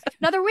 Literally,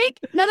 another week,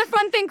 another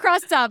fun thing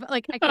crossed off.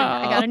 Like I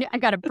couldn't. I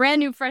got a brand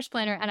new fresh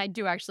planner, and I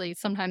do actually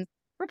sometimes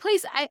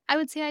replace. I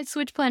would say I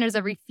switch planners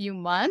every few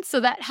months, so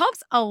that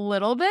helps a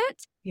little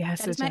bit.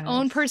 Yes, it's my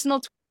own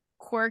personal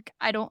quirk.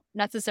 I don't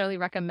necessarily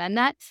recommend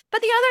that.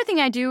 But the other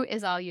thing I do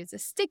is I'll use a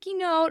sticky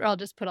note, or I'll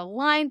just put a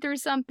line through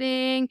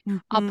something.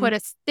 I'll put a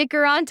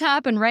sticker on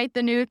top and write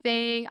the new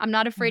thing. I'm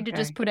not afraid to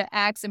just put an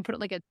X and put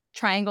it like a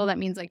triangle. That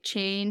means like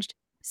changed.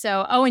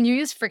 So, and you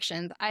use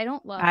frictions. I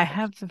don't love I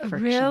have the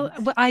frictions.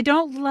 Well, I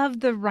don't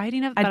love the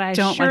writing of, but I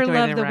sure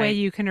love the way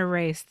you can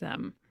erase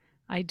them.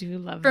 I do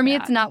love For me,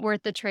 it's not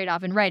worth the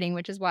trade-off in writing,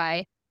 which is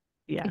why,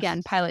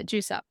 again, pilot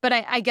juice up. But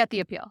I get the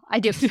appeal. I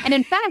do. And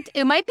in fact,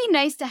 it might be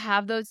nice to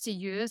have those to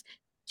use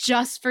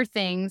just for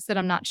things that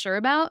I'm not sure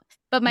about.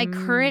 But my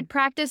current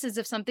practice is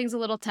if something's a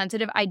little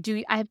tentative, I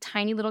have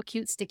tiny little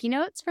cute sticky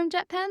notes from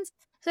Jet Pens.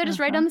 So I just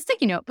write on the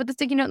sticky note, put the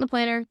sticky note in the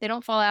planner. They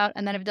don't fall out.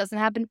 And then if it doesn't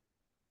happen,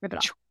 rip it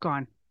off.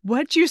 Gone.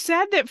 What you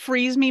said that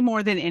frees me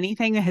more than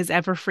anything that has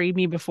ever freed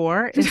me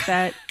before is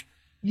that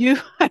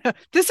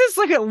this is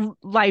like a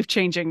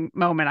life-changing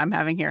moment I'm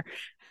having here.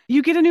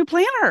 You get a new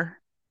planner.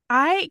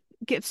 I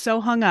get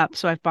so hung up.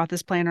 So I've bought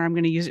this planner. I'm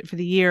going to use it for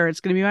the year. It's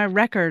going to be my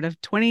record of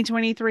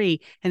 2023.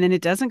 And then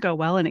it doesn't go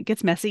well and it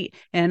gets messy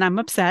and I'm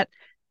upset.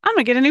 I'm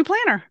going to get a new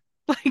planner.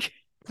 Like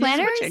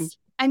planners.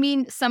 I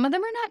mean, some of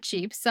them are not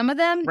cheap. Some of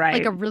them,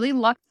 like a really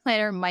luxe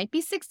planner, might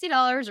be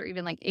 $60 or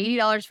even like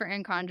 $80 for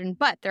Erin Condren.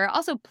 But there are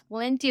also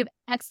plenty of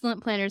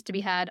excellent planners to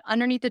be had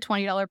underneath the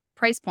 $20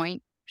 price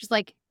point, which is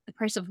like the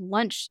price of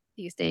lunch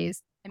these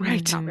days. I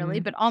mean, not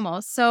really, but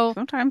almost. So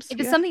sometimes if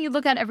it's something you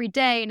look at every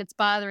day and it's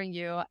bothering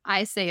you,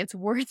 I say it's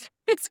worth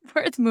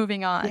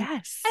moving on.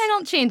 Yes. And I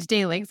don't change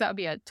daily because that would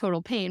be a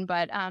total pain.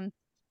 But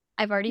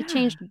I've already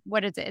changed.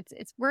 What is it?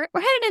 We're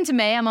headed into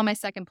May. I'm on my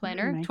second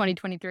planner,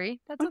 2023.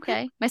 That's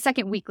okay. My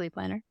second weekly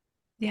planner.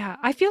 Yeah,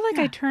 I feel like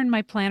I turn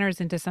my planners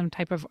into some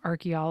type of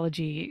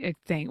archaeology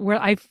thing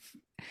where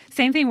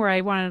same thing where I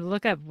wanted to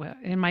look up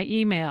in my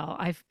email.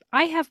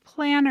 I have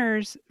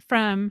planners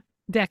from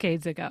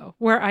decades ago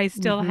where I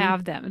still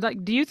have them.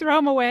 Like, do you throw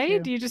them away?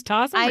 Do you just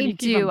toss them? I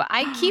do.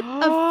 I keep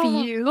a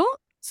few.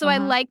 So I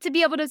like to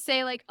be able to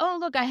say like, oh,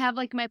 look, I have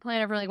like my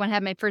planner for like when I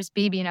had my first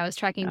baby and I was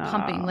tracking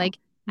pumping. Like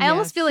I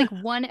almost feel like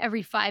one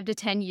every 5 to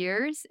 10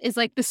 years is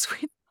like the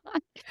sweet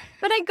spot.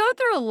 But I go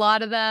through a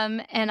lot of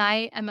them and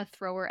I am a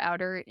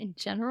thrower-outer in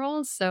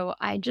general. So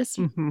I just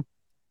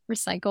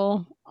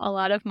recycle a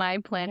lot of my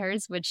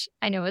planners, which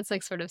I know it's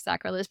like sort of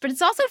sacrilege, but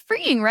it's also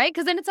freeing, right?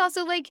 Because then it's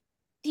also like,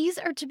 these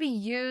are to be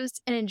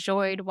used and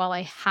enjoyed while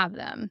I have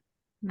them.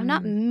 I'm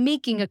not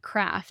making a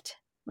craft.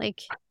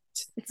 Like,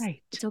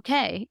 it's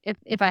okay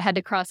if I had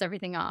to cross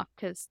everything off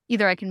because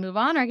either I can move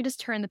on or I can just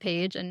turn the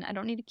page and I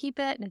don't need to keep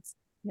it. And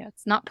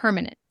it's not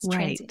permanent. It's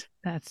transient.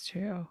 That's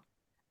true.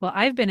 Well,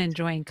 I've been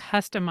enjoying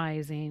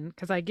customizing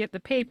because I get the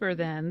paper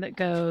then that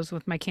goes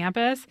with my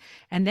campus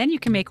and then you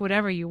can make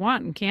whatever you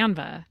want in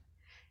Canva.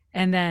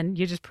 And then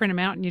you just print them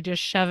out and you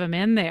just shove them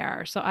in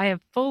there. So I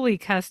have fully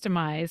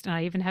customized and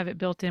I even have it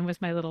built in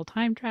with my little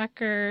time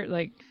tracker.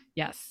 Like,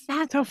 yes.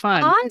 That's so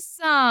fun.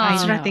 Awesome.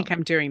 That's what I think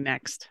I'm doing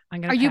next.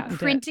 Are you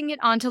printing it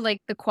onto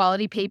like the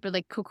quality paper,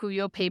 like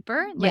Kokuyo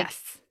paper? Like,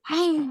 yes.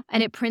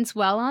 And it prints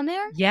well on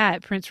there? Yeah,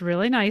 it prints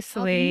really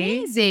nicely.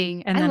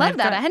 Amazing. And I love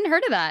that. I hadn't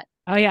heard of that.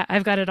 Oh, yeah.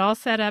 I've got it all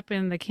set up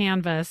in the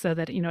Canva so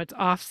that, it's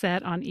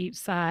offset on each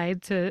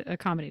side to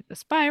accommodate the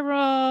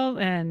spiral.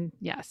 And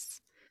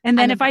yes. And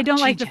then if I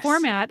don't like the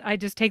format, I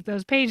just take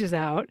those pages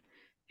out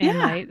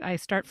and I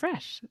start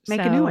fresh.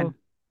 Make a new one.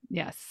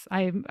 Yes,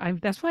 I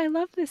that's why I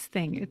love this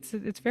thing.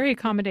 It's very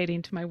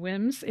accommodating to my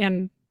whims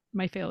and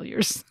my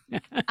failures.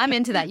 I'm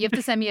into that. You have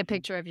to send me a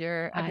picture of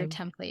your I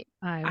template.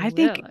 I will.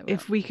 think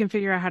if we can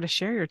figure out how to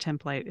share your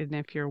template, and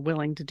if you're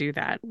willing to do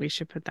that, we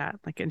should put that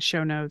like in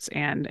show notes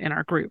and in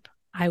our group.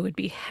 I would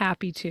be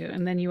happy to.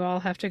 And then you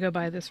all have to go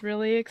buy this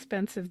really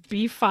expensive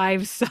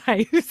B5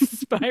 size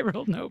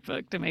spiral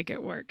notebook to make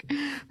it work.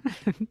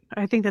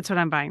 I think that's what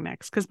I'm buying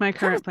next because my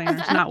current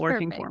planner is not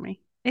working for me.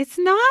 It's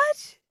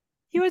not?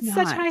 You had It's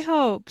such not. high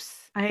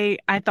hopes. I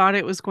thought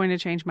it was going to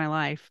change my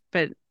life,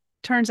 but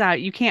turns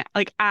out you can't.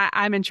 Like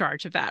I'm in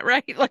charge of that,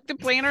 right? Like the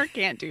planner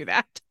can't do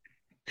that.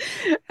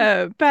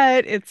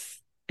 But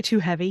it's too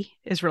heavy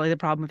is really the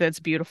problem with it.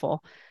 It's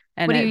beautiful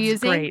and What are you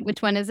it's using? great.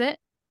 Which one is it?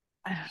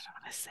 I don't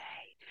want to say.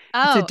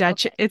 Oh,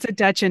 Okay. It's a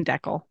Dutch and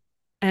Deckel,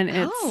 and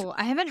it's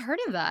I haven't heard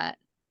of that.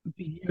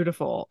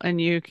 beautiful. And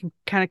you can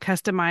kind of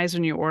customize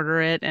when you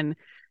order it, and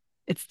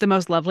it's the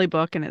most lovely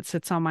book. And it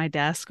sits on my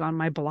desk, on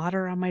my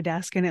blotter on my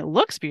desk, and it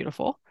looks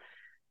beautiful,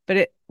 but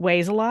it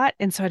weighs a lot,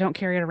 and so I don't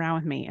carry it around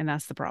with me, and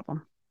that's the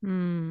problem.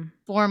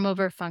 Form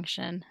over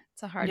function.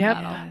 It's a hard Yep.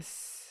 battle.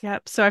 Yes.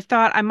 Yep. So I've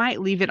thought I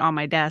might leave it on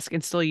my desk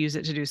and still use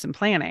it to do some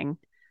planning,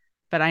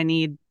 but I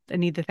need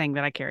the thing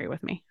that I carry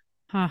with me.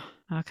 Huh.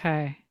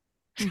 Okay.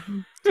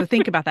 So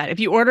think about that. If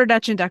you order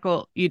Dutch and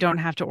Deckel, you don't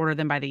have to order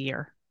them by the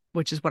year,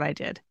 which is what I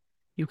did.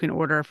 You can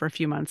order for a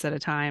few months at a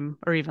time,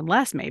 or even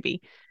less,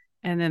 maybe,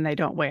 and then they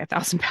don't weigh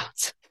 1,000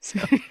 pounds. So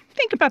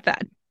think about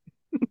that.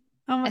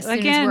 As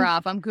soon as we're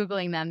off, I'm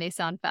Googling them. They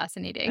sound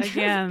fascinating.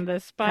 Again, the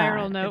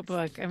spiral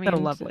notebook. I mean, so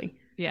lovely.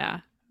 Yeah.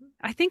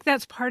 I think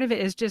that's part of it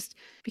is just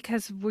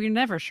because we're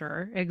never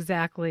sure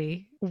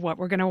exactly what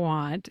we're going to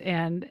want.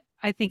 And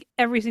I think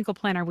every single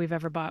planner we've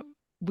ever bought,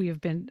 we have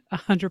been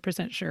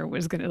 100% sure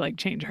was going to like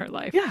change our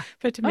life. Yeah.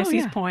 But to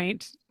Missy's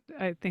point,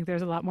 I think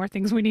there's a lot more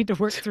things we need to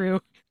work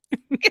through.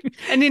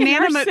 An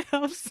inanimate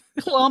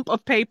clump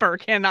of paper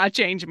cannot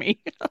change me.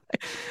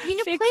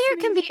 Planner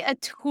can be a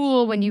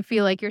tool when you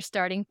feel like you're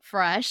starting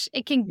fresh.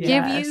 It can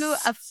give you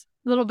a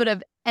little bit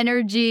of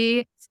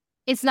energy.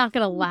 It's not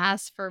going to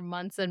last for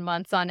months and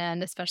months on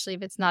end, especially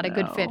if it's not a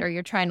good fit or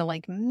you're trying to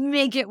like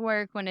make it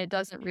work when it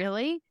doesn't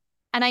really.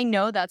 And I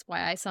know that's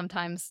why I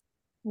sometimes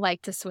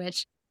like to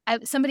switch.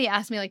 Somebody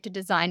asked me like to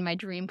design my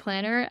dream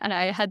planner, and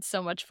I had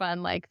so much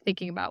fun like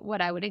thinking about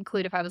what I would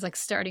include if I was like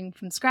starting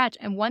from scratch.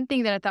 And one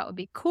thing that I thought would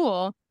be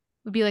cool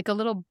would be like a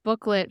little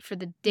booklet for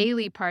the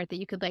daily part that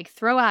you could like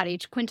throw out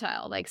each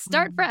quintile, like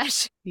start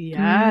fresh.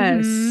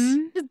 Yes.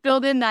 Just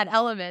build in that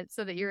element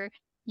so that you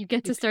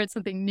get to start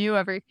something new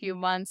every few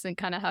months and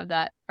kind of have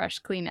that fresh,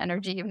 clean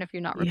energy, even if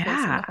you're not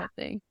replacing the whole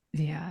thing.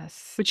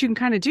 Yes. Which you can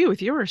kind of do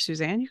with yours,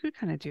 Suzanne. You could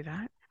kind of do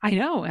that. I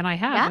know, and I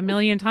have a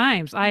million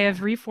times. I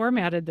have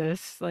reformatted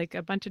this like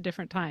a bunch of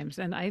different times,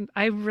 and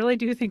I really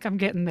do think I'm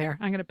getting there.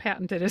 I'm going to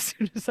patent it as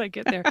soon as I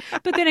get there.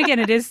 But then again,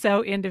 it is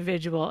so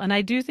individual, and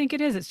I do think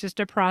it is. It's just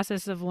a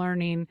process of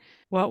learning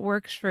what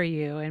works for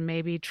you and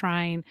maybe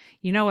trying.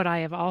 You know what I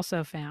have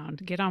also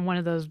found? Get on one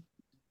of those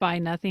buy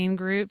nothing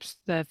groups,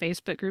 the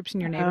Facebook groups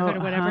in your neighborhood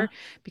or whatever,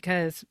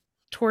 because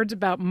towards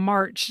about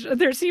March,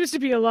 there seems to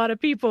be a lot of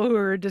people who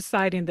are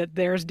deciding that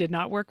theirs did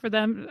not work for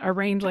them.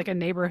 Arrange like a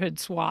neighborhood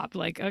swap.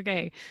 Like,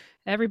 okay,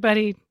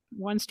 everybody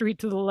one street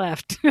to the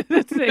left.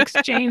 Let's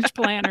exchange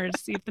planners,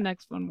 see if the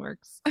next one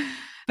works.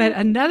 But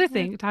another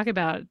thing, talk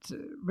about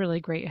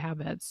really great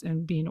habits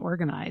and being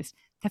organized.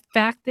 The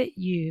fact that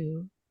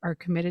you are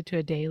committed to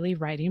a daily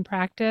writing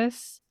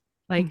practice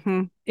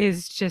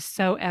is just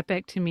so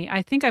epic to me.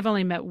 I think I've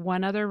only met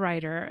one other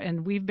writer,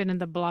 and we've been in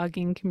the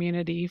blogging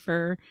community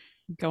for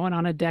going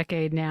on a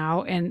decade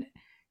now. And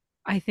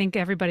I think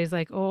everybody's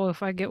like, oh,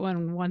 if I get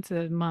one once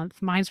a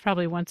month, mine's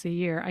probably once a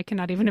year. I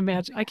cannot even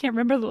imagine. I can't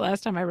remember the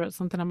last time I wrote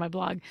something on my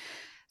blog.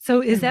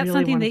 So is that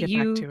something that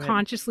you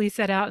consciously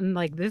set out and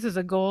like, this is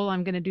a goal,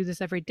 I'm going to do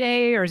this every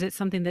day? Or is it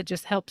something that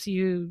just helps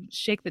you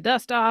shake the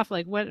dust off?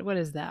 Like, what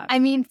is that? I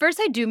mean, first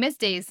I do miss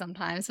days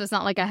sometimes. So it's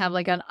not like I have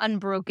like an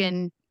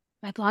unbroken,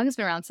 my blog has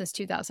been around since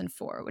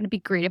 2004. Wouldn't it be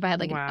great if I had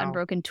like an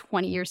unbroken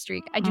 20-year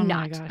streak? I do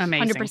not.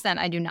 100%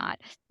 I do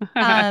not.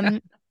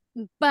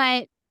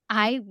 But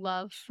I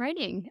love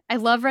writing. I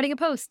love writing a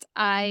post.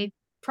 I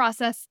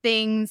process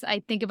things.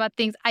 I think about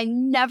things.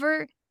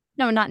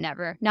 Not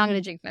never. Now I'm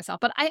going to jinx myself.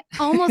 But I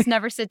almost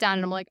never sit down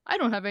and I'm like, I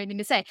don't have anything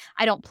to say.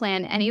 I don't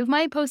plan any of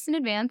my posts in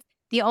advance.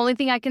 The only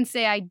thing I can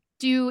say I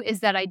do is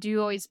that I do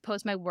always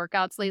post my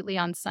workouts lately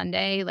on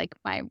Sunday, like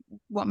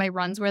what my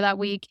runs were that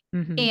week.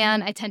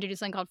 And I tend to do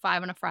something called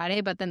 5 on a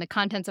Friday, but then the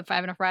contents of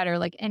 5 on a Friday are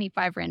like any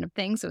 5 random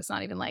things. So it's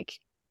not even like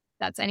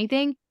that's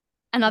anything.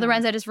 And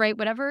otherwise I just write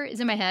whatever is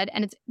in my head.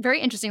 And it's very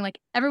interesting. Like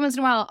every once in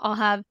a while I'll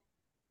have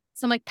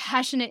some like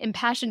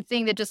impassioned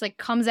thing that just like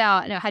comes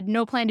out and I had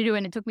no plan to do it.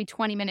 And it took me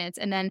 20 minutes.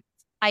 And then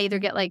I either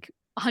get like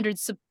 100,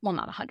 well,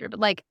 not 100, but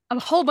like a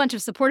whole bunch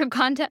of supportive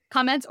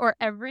comments, or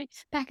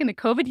back in the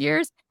COVID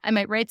years, I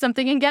might write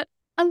something and get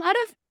a lot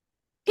of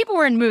people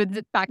were in moods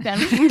back then.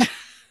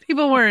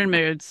 People were in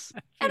moods.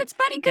 And it's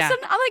funny because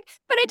I'm like,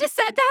 but I just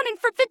sat down and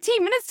for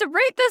 15 minutes to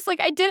write this. Like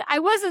I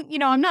wasn't,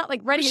 I'm not like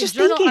writing a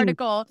journal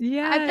article.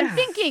 Yeah. I've been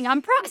thinking,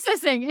 I'm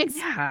processing.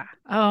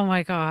 Oh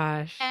my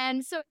gosh.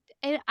 And so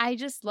And I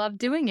just love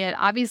doing it.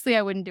 Obviously,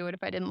 I wouldn't do it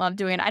if I didn't love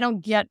doing it. I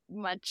don't get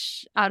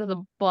much out of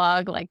the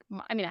blog. Like,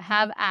 I mean, I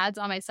have ads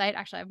on my site.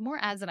 Actually, I have more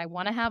ads than I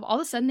want to have. All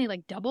of a sudden, they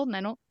like doubled, and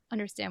I don't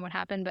understand what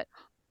happened, but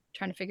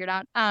trying to figure it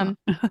out. Huh.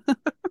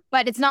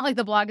 But it's not like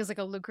the blog is like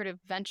a lucrative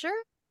venture.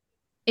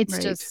 It's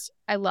Right. just,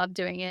 I love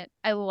doing it.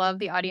 I love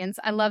the audience.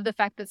 I love the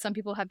fact that some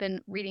people have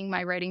been reading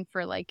my writing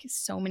for like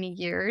so many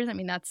years. I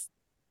mean, that's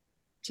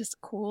just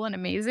cool and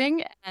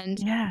amazing. And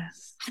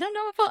Yes. I don't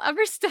know if I'll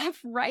ever stop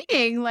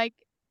writing. Like,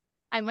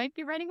 I might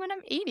be writing when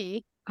I'm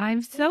 80.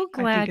 I'm so I think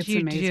glad it's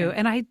you amazing. do.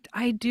 And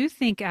I do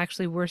think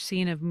actually we're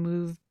seeing a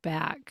move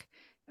back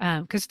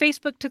because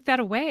Facebook took that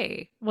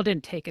away. Well,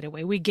 didn't take it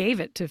away. We gave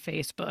it to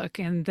Facebook.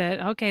 And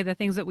that, okay, the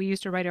things that we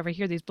used to write over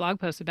here, these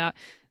blog posts about,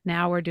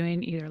 now we're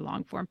doing either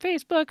long form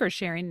Facebook or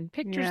sharing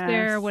pictures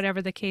there, Yes.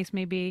 whatever the case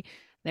may be.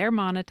 They're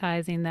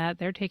monetizing that.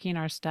 They're taking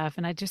our stuff.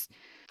 And I just,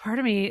 part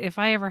of me, if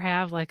I ever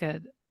have like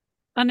a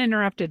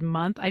uninterrupted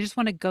month, I just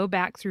want to go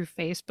back through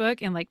Facebook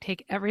and like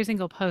take every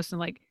single post and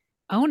like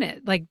own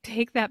it, like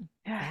take that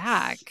Yes.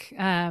 back.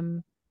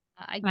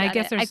 I And I get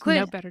guess it. I there's no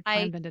quit. better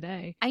time than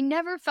today. I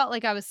never felt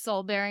like I was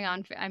soul bearing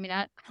on. I mean,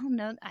 I don't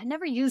know. I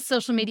never used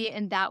social media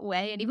in that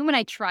way. And even when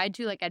I tried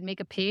to, like, I'd make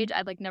a page,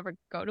 I'd like never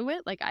go to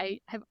it. Like, I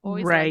have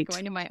always liked Right.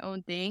 going to my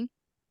own thing.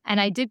 And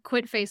I did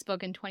quit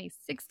Facebook in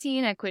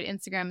 2016. I quit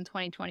Instagram in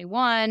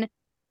 2021.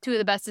 Two of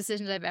the best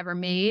decisions I've ever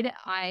made.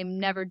 I'm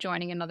never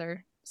joining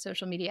another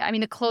social media. I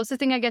mean, the closest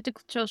thing I get to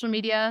social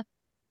media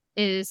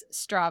is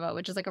Strava,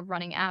 which is like a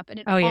running app. And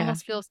it Oh, yeah.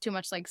 almost feels too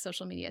much like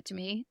social media to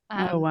me.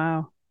 Oh,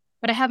 wow.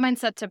 But I have mine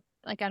set to,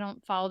 like, I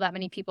don't follow that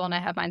many people, and I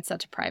have mine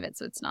set to private,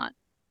 so it's not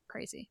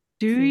crazy.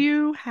 Do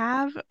you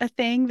have a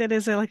thing that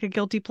is like a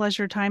guilty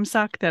pleasure time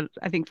suck that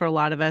I think for a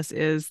lot of us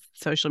is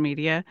social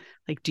media?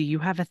 Like, do you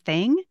have a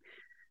thing?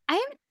 I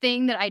have a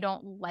thing that I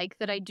don't like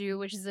that I do,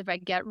 which is if I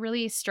get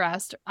really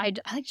stressed, I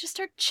like just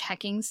start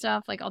checking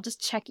stuff. Like, I'll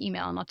just check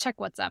email, and I'll check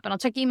WhatsApp, and I'll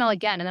check email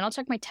again, and then I'll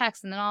check my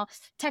text, and then I'll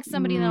text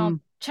somebody, and then I'll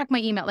check my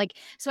email. Like,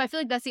 so I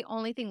feel like that's the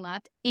only thing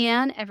left.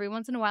 And every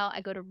once in a while,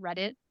 I go to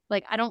Reddit.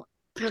 Like, I don't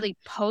really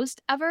post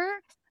ever,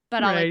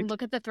 but I'll like Right.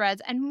 look at the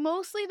threads, and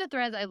mostly the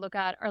threads I look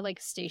at are like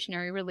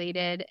stationery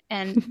related,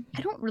 and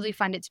I don't really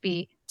find it to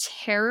be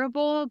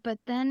terrible, but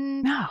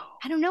then No.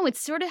 I don't know, it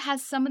sort of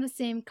has some of the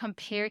same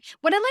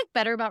what I like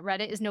better about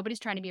Reddit is nobody's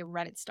trying to be a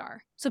Reddit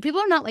star. So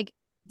people are not like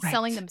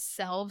selling Right.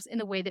 themselves in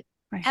the way that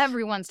Right.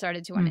 everyone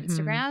started to on Mhm.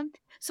 Instagram.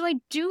 So I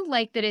do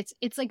like that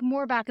it's like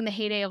more back in the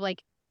heyday of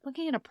like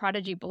looking at a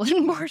Prodigy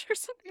bulletin board or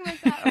something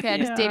like that. Okay, I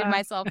just dated Yeah.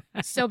 myself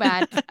so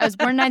bad. I was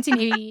born in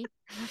 1980.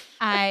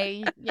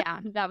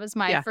 That was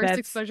my Yeah, first that's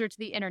exposure to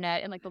the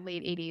internet in like the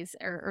late 80s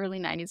or early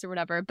 90s or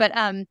whatever. But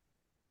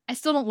I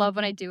still don't love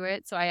when I do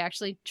it, so I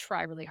actually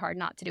try really hard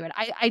not to do it.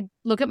 I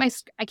look at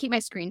I keep my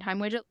screen time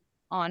widget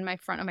on my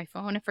front of my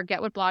phone. I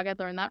forget what blog I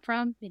learned that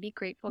from. Maybe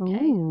Grateful K.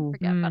 I Ooh.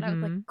 forget, but I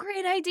was like, Mhm.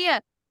 great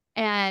idea.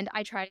 And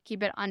I try to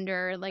keep it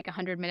under like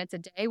 100 minutes a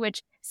day,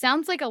 which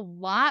sounds like a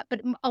lot,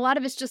 but a lot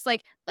of it's just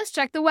like, let's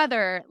check the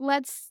weather.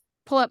 Let's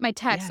pull up my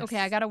text. Okay,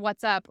 I Yes. got a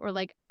WhatsApp, or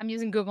like I'm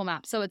using Google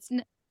Maps. So it's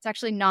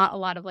actually not a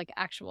lot of like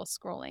actual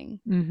scrolling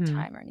Mhm.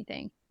 time or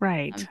anything.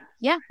 Right.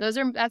 Yeah,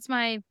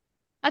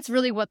 that's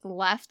really what's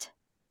left.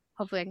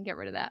 Hopefully I can get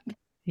rid of that.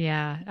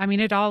 Yeah. I mean,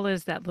 it all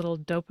is that little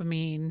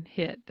dopamine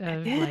hit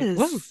of like,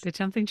 whoa, is. did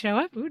something show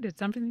up? Ooh, did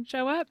something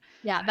show up?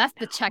 Yeah, that's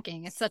the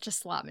checking. It's such a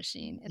slot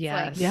machine. It's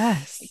like,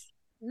 Yes.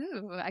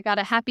 ooh,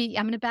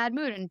 I'm in a bad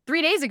mood. And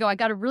 3 days ago, I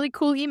got a really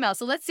cool email.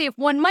 So let's see if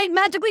one might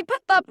magically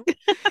pop up.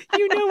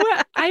 You know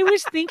what? I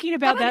was thinking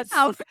about that.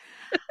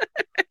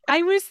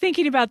 I was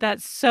thinking about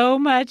that so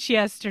much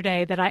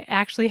yesterday that I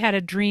actually had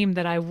a dream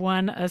that I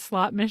won a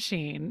slot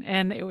machine,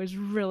 and it was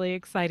really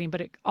exciting,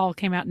 but it all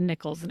came out in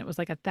nickels, and it was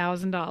like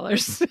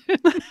 $1,000.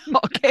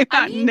 All came I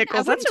out in mean,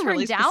 nickels. I That's wouldn't a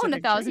really turn down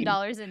specific dream.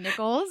 $1,000 in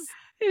nickels.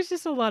 It was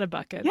just a lot of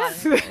buckets.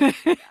 Yes. Yeah.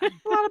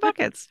 A lot of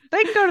buckets.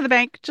 They can go to the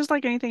bank just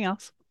like anything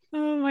else.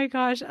 Oh my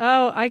gosh.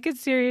 Oh, I could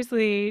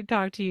seriously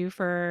talk to you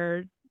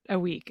for a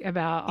week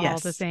about all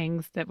the Yes.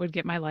 things that would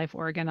get my life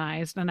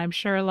organized. And I'm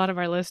sure a lot of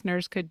our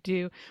listeners could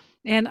do.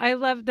 And I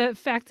love the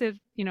fact of,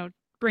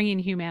 bringing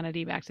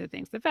humanity back to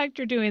things. The fact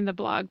you're doing the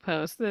blog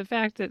posts, the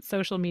fact that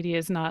social media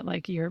is not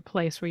like your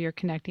place where you're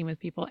connecting with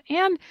people,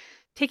 and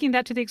taking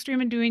that to the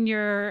extreme and doing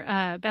your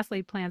Best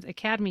Laid Plans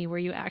Academy, where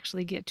you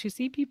actually get to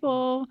see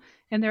people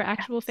and their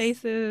actual Yes.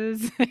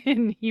 faces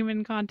in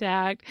human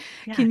contact.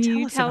 Yeah, Can tell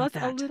you us tell about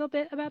us a that. little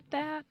bit about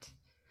that?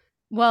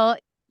 Well,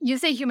 you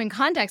say human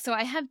contact. So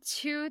I have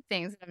two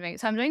things that I'm doing.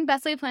 So I'm doing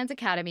Best Laid Plans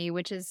Academy,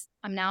 which is,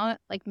 I'm now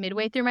like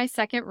midway through my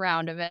second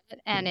round of it.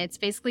 And it's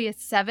basically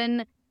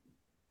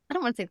I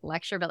don't want to say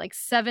lecture, but like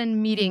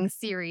 7 meeting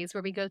series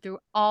where we go through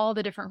all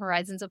the different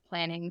horizons of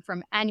planning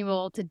from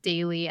annual to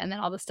daily and then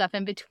all the stuff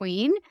in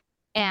between.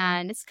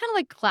 And it's kind of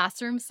like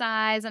classroom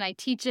size, and I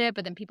teach it,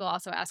 but then people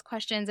also ask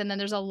questions. And then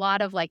there's a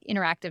lot of like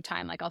interactive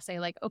time. Like I'll say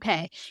like,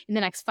 okay, in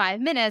the next 5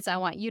 minutes, I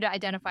want you to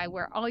identify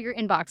where all your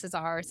inboxes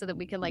are so that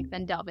we can like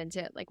then delve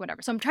into like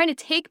whatever. So I'm trying to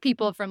take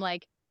people from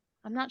like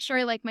I'm not sure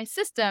I like my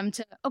system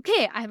to,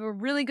 okay, I have a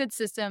really good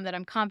system that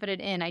I'm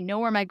confident in. I know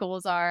where my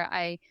goals are.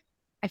 I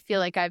feel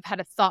like I've had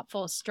a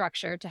thoughtful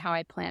structure to how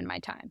I plan my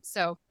time.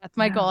 So that's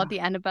my goal Yeah. at the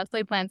end of Best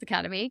Laid Plans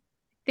Academy.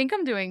 I think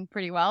I'm doing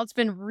pretty well. It's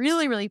been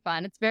really, really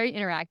fun. It's very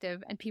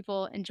interactive and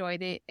people enjoy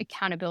the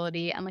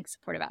accountability and like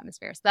supportive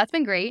atmosphere. So that's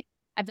been great.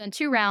 I've done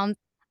 2 rounds.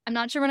 I'm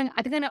not sure when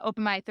I think I'm gonna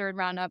open my 3rd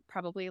round up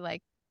probably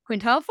like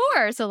quintile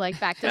 4. So like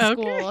back to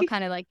school, Okay.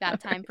 kind of like that All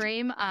time right.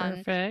 frame.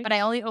 Perfect. But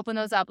I only open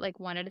those up like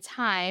one at a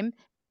time.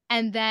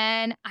 And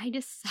then I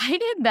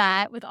decided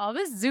that with all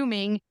this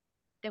Zooming,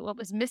 that what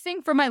was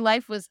missing from my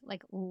life was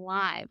like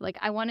live. Like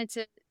I wanted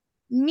to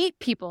meet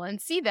people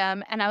and see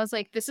them. And I was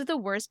like, this is the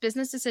worst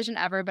business decision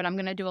ever, but I'm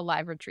going to do a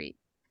live retreat.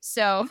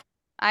 So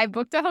I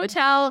booked a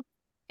hotel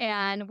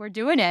and we're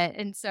doing it.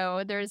 And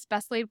so there's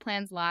Best Laid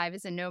Plans Live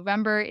is in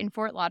November in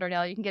Fort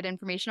Lauderdale. You can get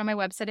information on my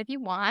website if you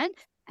want.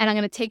 And I'm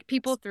going to take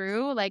people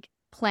through like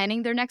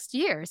planning their next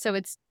year. So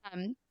it's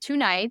 2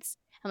 nights.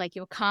 And like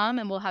you'll come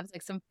and we'll have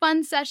like some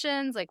fun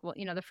sessions. Like, well,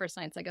 the first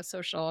night's like a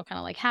social kind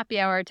of like happy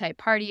hour type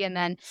party. And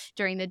then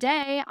during the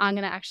day, I'm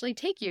going to actually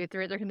take you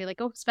through it. There can be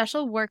like a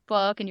special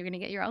workbook and you're going to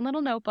get your own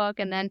little notebook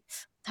and then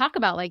talk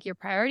about like your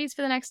priorities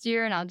for the next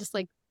year. And I'll just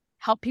like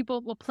help people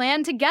will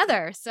plan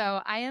together.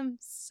 So I am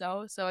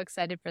so, so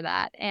excited for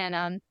that.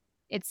 And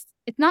it's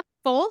not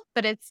full,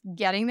 but it's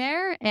getting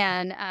there.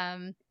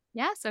 And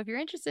yeah, so if you're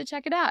interested,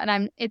 check it out.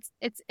 And it's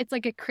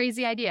like a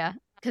crazy idea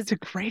because It's a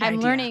great I'm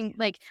idea. learning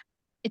like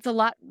it's a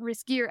lot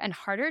riskier and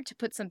harder to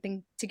put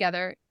something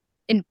together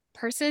in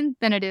person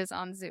than it is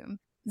on Zoom.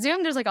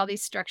 Zoom, there's like all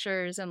these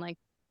structures and like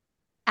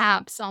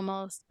apps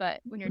almost, but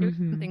when you're doing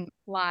something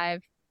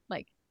live,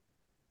 like,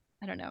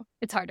 I don't know,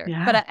 it's harder.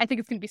 Yeah. But I think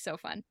it's going to be so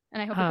fun.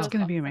 And I hope it goes It's going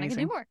to well, be and I can do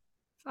amazing. more.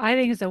 I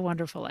think it's a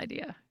wonderful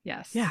idea.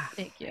 Yes. Yeah.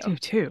 Thank you. I do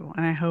too.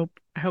 And I hope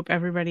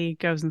everybody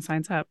goes and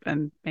signs up.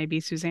 And maybe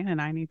Suzanne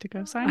and I need to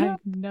go sign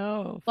up.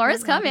 know.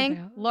 Laura's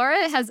coming.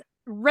 Laura has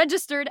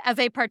registered as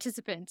a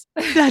participant.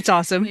 That's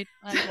awesome.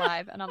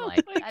 Live. And I'm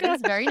like, that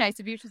is very nice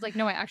of you. She's like,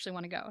 no, I actually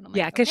want to go. And I'm like,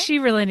 yeah, because okay. she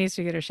really needs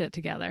to get her shit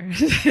together. I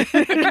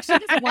think she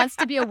just wants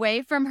to be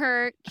away from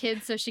her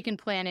kids so she can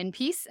plan in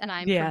peace. And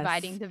I'm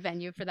providing the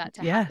venue for that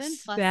to happen.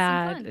 Plus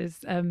that is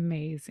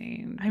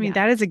amazing. I mean,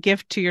 that is a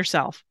gift to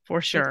yourself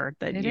for sure.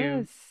 It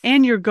is.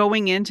 And you're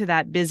going into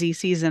that busy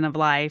season of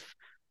life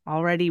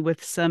already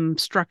with some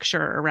structure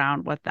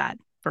around what that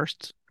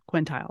first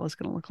quintile is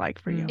going to look like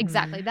for you.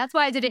 Exactly. That's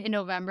why I did it in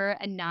November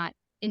and not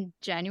in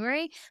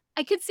January.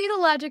 I could see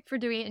the logic for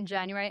doing it in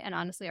January. And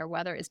honestly, our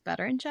weather is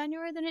better in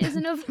January than it is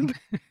in November.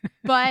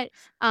 But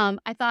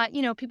I thought,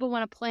 people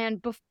want to plan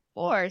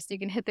before so you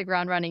can hit the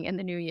ground running in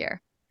the new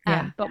year.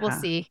 But we'll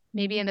see.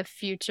 Maybe in the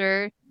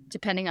future,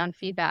 depending on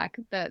feedback,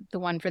 the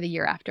one for the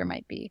year after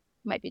might be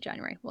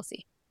January. We'll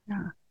see.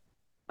 Yeah.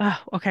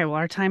 Okay, well,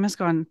 our time has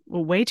gone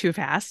way too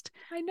fast.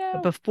 I know.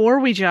 But before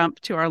we jump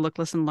to our Look,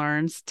 Listen,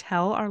 Learns,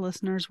 tell our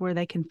listeners where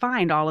they can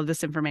find all of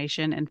this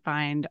information and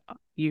find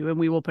you, and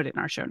we will put it in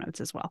our show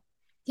notes as well.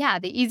 Yeah,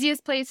 the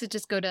easiest place is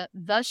just go to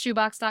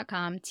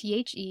theshoebox.com,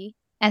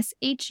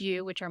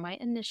 THESHU, which are my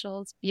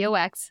initials,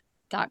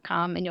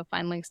 BOX.com, and you'll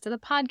find links to the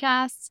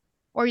podcasts,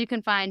 or you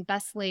can find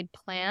Best Laid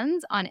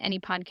Plans on any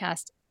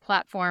podcast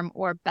platform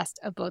or Best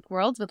of Both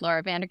Worlds with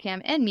Laura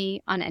Vanderkam and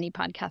me on any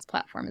podcast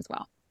platform as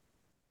well.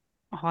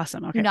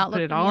 Awesome. Okay, I'll put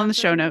it all in the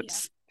show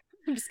notes.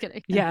 I'm just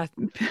kidding. Yeah.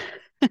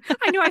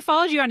 I know. I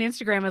followed you on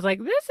Instagram. I was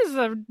like, this is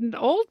an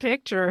old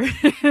picture.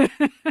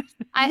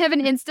 I have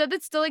an Insta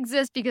that still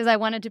exists because I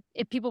wanted to,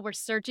 if people were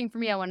searching for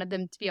me, I wanted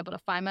them to be able to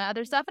find my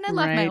other stuff. And I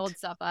left my old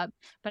stuff up.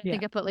 But I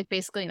think I put like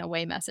basically an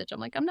away message. I'm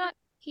like, I'm not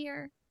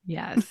here.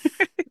 Yes.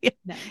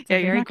 No,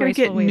 you're not going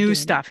to get new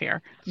stuff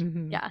here.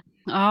 Mm-hmm. Yeah.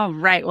 All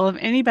right. Well, if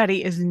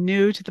anybody is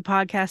new to the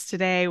podcast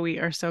today, we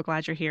are so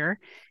glad you're here.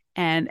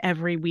 And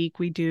every week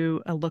we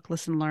do a Look,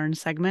 Listen, Learn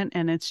segment.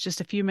 And it's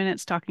just a few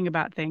minutes talking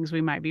about things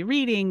we might be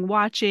reading,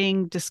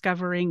 watching,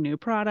 discovering new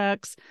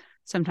products.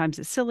 Sometimes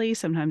it's silly,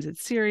 sometimes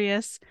it's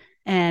serious.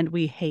 And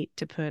we hate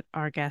to put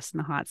our guests in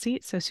the hot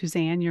seat. So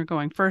Suzanne, you're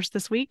going first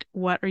this week.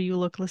 What are you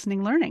Look,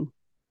 Listening, Learning?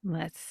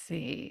 Let's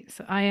see.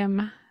 So I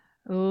am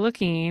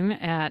looking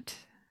at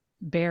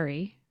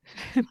Barry,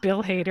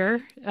 Bill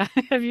Hader.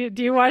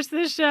 Do you watch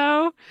this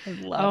show? I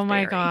love Oh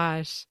my Barry.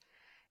 gosh.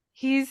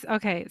 He's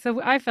okay.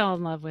 So I fell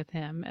in love with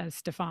him as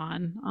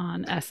Stefan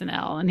on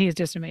SNL, and he's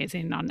just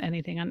amazing on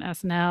anything on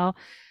SNL.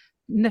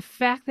 And the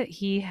fact that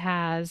he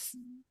has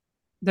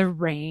the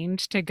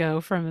range to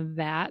go from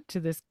that to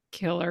this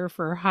killer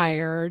for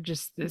hire,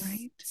 just this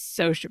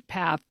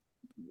sociopath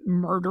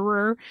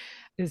murderer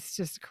is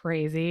just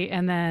crazy.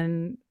 And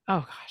then,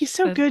 oh gosh, he's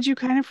so good you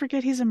kind of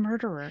forget he's a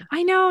murderer.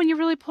 I know, and you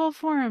really pull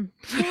for him.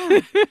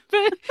 Yeah.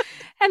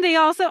 And they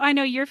also, I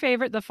know your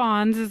favorite, the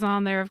Fonz is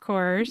on there, of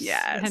course.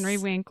 Yes. Henry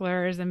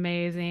Winkler is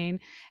amazing.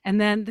 And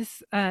then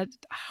this, I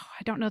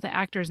don't know the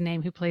actor's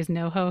name who plays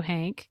NoHo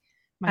Hank.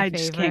 My favorite.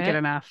 Just can't get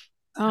enough.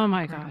 Oh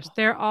my gosh,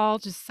 they're all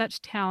just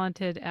such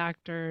talented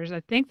actors. I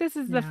think this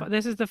is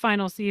the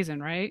final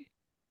season, right?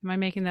 Am I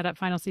making that up?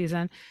 Final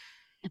season.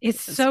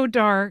 It's so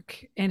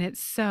dark and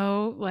it's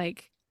so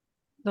like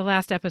The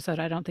last episode,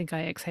 I don't think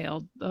I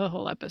exhaled. The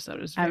whole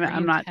episode is very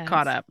I'm not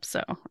caught intense. up,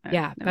 so I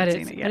Yeah, but haven't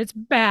seen it yet. it's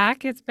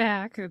back. It's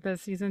back. The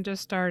season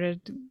just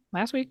started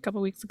last week, a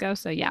couple weeks ago.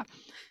 So yeah,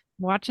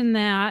 watching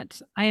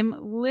that. I'm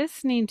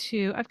listening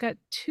to. I've got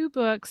two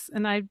books,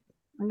 and I'm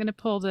going to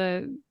pull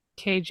the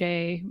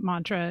KJ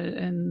mantra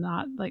and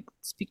not like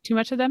speak too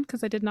much of them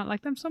because I did not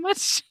like them so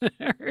much.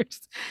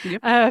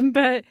 Yep.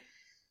 But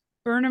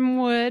Burnham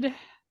Wood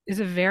is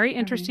a very I've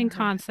interesting never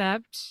heard of it.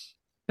 concept,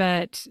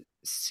 but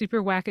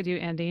super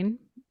wackadoo ending.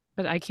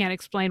 But I can't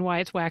explain why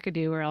it's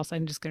wackadoo, or else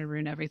I'm just going to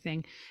ruin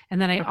everything.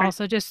 And then I Okay.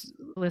 also just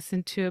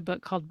listened to a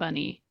book called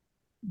Bunny,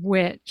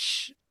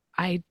 which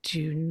I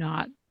do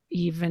not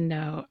even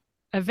know.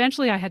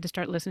 Eventually, I had to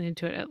start listening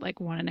to it at like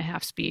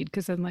 1.5 speed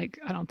because I'm like,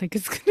 I don't think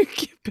it's going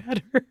to get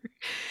better.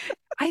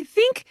 I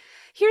think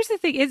here's the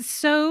thing: it's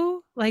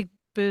so like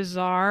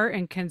bizarre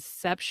and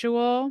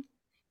conceptual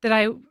that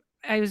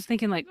I was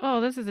thinking like, oh,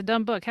 this is a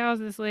dumb book. How is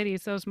this lady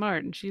so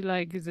smart? And she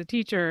like is a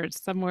teacher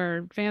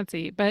somewhere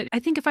fancy. But I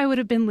think if I would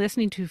have been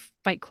listening to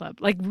Fight Club,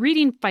 like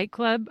reading Fight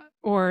Club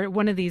or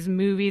one of these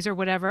movies or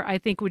whatever, I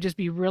think would just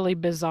be really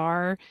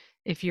bizarre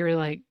if you're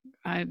like,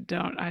 I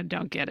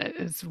don't get it.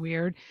 It's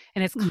weird.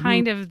 And it's Mm-hmm.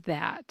 kind of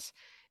that.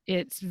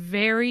 It's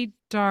very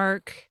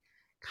dark,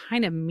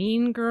 kind of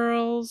Mean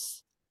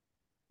Girls.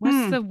 What's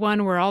Hmm. the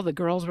one where all the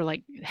girls were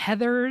like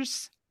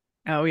Heathers?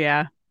 Oh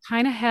yeah.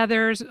 Kind of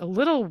Heathers, a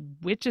little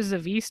Witches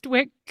of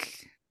Eastwick,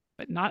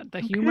 but not the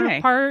humor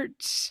Okay.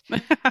 part.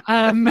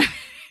 Um,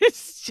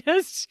 it's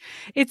just,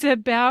 it's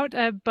about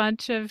a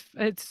bunch of,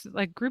 it's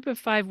like group of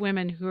 5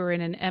 women who are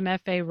in an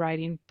MFA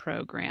writing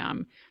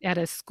program at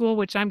a school,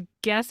 which I'm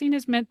guessing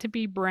is meant to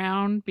be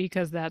Brown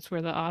because that's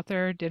where the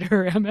author did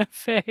her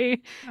MFA.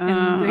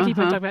 And they keep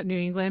on Uh-huh. talking about New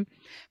England.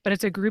 But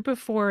it's a group of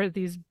 4 of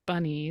these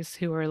bunnies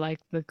who are like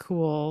the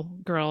cool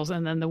girls,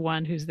 and then the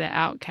one who's the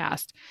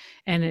outcast.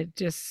 And it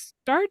just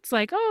starts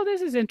like, oh,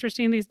 this is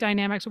interesting, these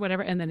dynamics or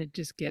whatever. And then it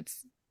just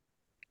gets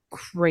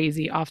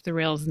crazy off the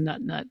rails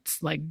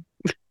nuts like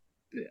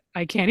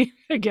I can't even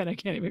again I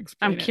can't even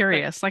I'm explain it, but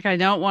curious. Like I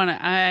don't want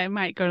to. I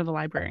might go to the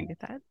library and get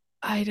that.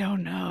 I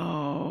don't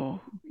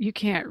know, you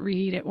can't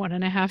read at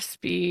 1.5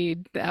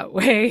 speed that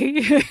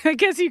way. I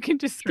guess you can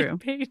just skip True.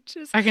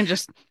 pages, I can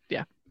just.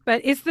 Yeah.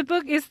 but it's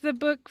the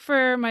book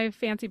for my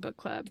fancy book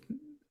club.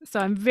 So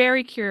I'm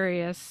very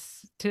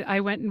curious to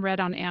I went and read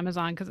on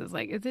Amazon because it's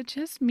like, is it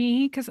just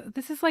me? Because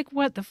this is like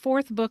what the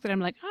 4th book that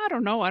I'm like, I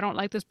don't know, I don't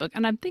like this book.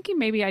 And I'm thinking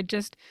maybe I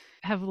just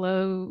have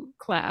low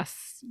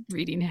class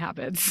reading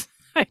habits.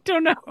 I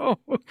don't know.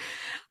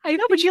 I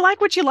No, but think you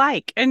like what you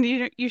like, and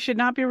you should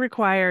not be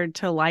required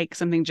to like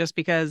something just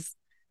because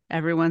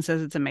everyone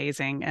says it's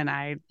amazing. And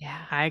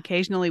yeah. I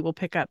occasionally will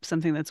pick up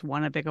something that's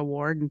won a big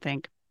award and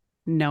think,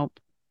 nope,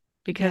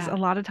 because a Yeah.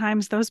 lot of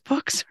times those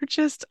books are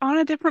just on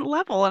a different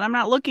level, and I'm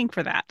not looking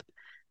for that.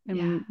 Yeah.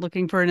 I'm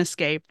looking for an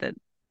escape that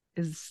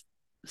is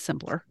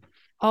simpler.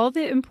 All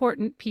the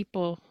important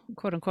people,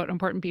 quote unquote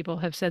important people,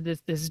 have said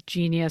this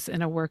genius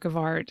in a work of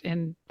art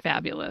and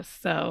fabulous.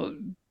 So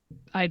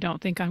I don't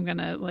think I'm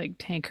gonna like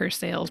tank her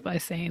sales by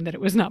saying that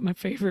it was not my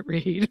favorite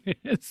read.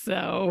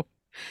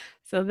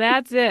 So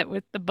that's it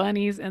with the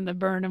bunnies and the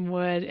Burnham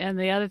Wood. And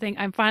the other thing,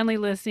 I'm finally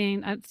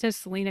listening. It's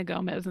just Selena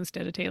Gomez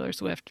instead of Taylor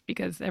Swift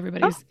because Oh,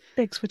 everybody's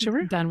big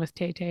switcheroo. done with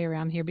Tay Tay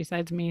around here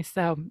besides me.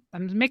 So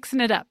I'm mixing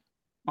it up.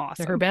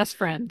 They're her Awesome. best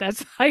friend.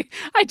 That's I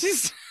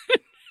just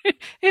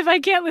if I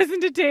can't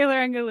listen to Taylor,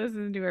 I'm gonna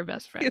listen to her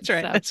best friend. That's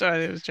right. So That's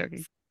why I was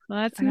joking.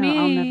 that's I'll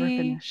never me.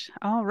 finish.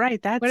 All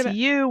right, What that's about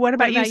you. What what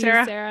about you, about you,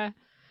 Sarah? Sarah?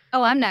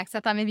 Oh, I'm next. I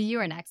thought maybe you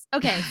were next.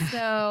 Okay,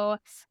 so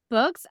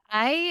books.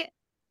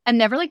 I'm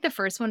never like the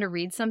first one to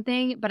read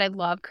something, but I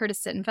love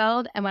Curtis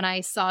Sittenfeld. And when I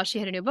saw she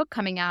had a new book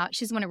coming out,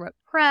 she's the one who wrote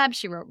Prep.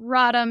 She wrote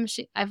Rodham.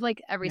 I've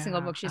like every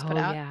single Yeah. book she's put Oh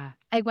out. yeah.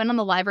 I went on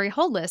the library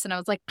hold list and I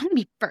was like, I'm gonna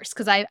be first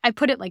because I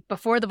put it like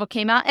before the book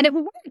came out and it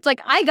worked. Like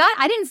I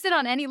didn't sit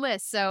on any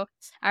list. So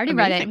I already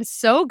read it. It Amazing. was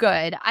so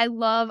good. I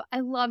love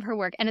her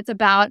work. And it's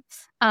about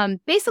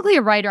basically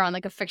a writer on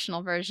like a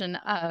fictional version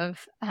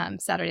of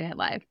Saturday Night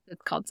Live.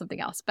 It's called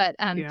something else. But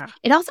Yeah.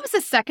 it also was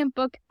the second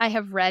book I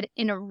have read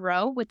in a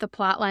row with the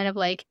plot line of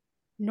like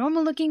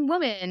normal looking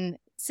woman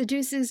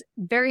seduces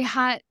very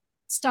hot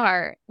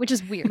star, which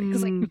is weird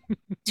because like Mm,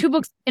 2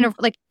 books in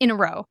a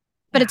row.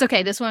 But yeah. it's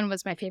okay. This one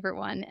was my favorite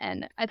one,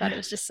 and I thought it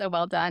was just so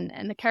well done,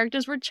 and the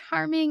characters were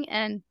charming,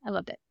 and I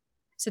loved it.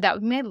 So that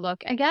would be my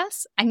look, I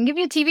guess. I can give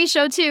you a TV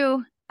show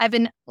too. I've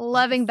been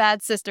loving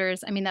Bad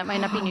Sisters. I mean, that might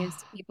not be news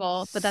to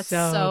people, but that's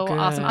So so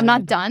awesome. I'm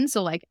not good. done,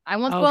 so like I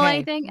won't spoil Okay.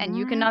 anything, and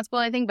you cannot spoil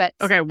anything. But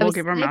Okay, I we'll was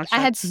keep our sick. mouths I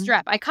shut. had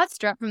strep. I caught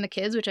strep from the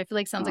kids, which I feel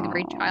like sounds like a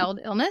very Oh, child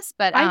illness.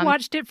 But I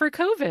watched it for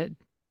COVID. It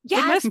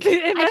yes, must be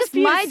it I must just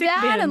be a my sick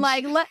dad and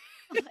binge. like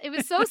it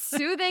was so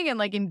soothing and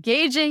like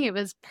engaging. It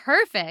was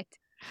perfect.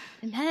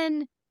 And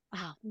then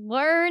wow,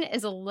 learn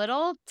is a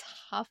little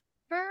tougher.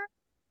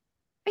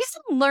 I guess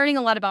I'm learning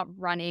a lot about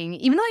running.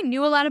 Even though I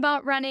knew a lot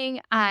about running,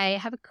 I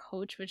have a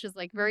coach which is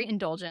like very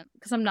indulgent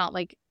because I'm not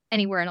like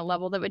anywhere in a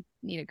level that would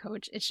need a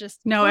coach. It's just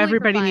No, totally for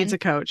everybody needs fun. a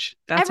coach.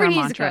 That's our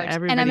Everybody needs a mantra. coach. And I'm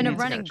Everybody in a needs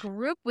a running coach.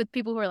 group with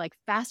people who are like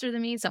faster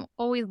than me. So I'm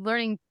always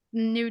learning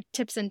new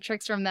tips and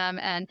tricks from them.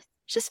 And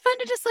it's just fun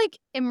to just like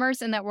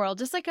immerse in that world,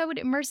 just like I would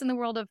immerse in the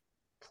world of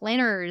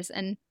planners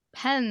and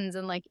pens.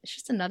 And like, it's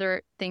just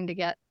another thing to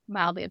get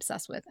mildly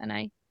obsessed with. And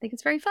I think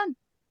it's very fun.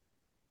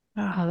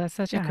 Oh, that's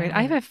such a yeah, great.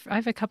 I love it. I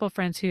have a couple of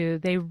friends who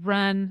they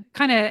run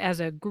kind of as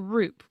a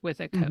group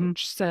with a Mm-hmm.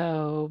 coach.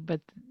 So, but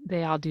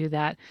they all do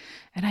that.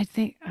 And I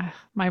think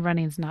my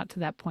running's not to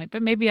that point,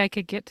 but maybe I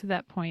could get to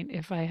that point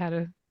if I had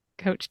a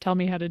coach tell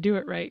me how to do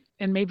it right.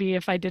 And maybe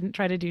if I didn't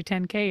try to do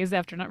 10Ks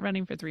after not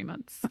running for 3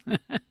 months.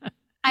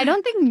 I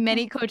don't think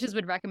many coaches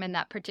would recommend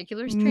that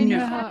particular training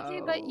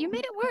strategy, but you No,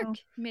 made it work. no.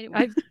 You made it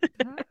I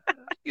work.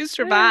 You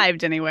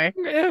survived anyway.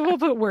 we'll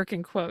put work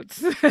in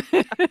quotes.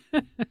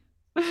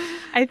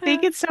 I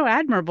think it's so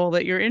admirable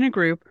that you're in a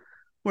group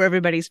where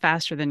everybody's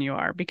faster than you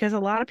are, because a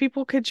lot of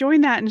people could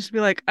join that and just be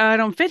like, I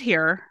don't fit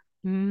here.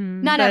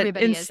 Mhm. Not But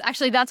everybody is.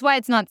 Actually, that's why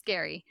it's not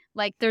scary.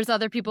 Like there's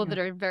other people Yeah. that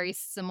are very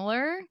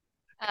similar.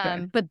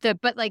 Okay.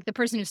 But like the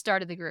person who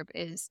started the group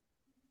is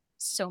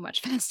so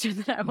much faster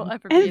than I will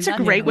ever And be. it's a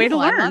that's great way to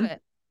cool. I love learn.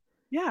 it.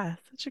 Yeah,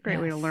 such a great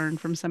way to learn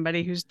from Yes.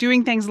 somebody who's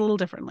doing things a little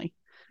differently.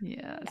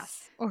 Yes.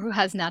 Yes. Or who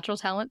has natural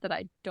talent that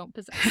I don't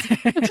possess.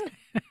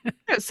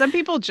 Yeah, some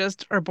people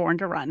just are born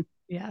to run.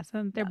 Yes,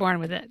 and they're born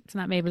with it. It's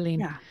not Maybelline.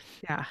 Yeah.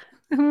 Yeah.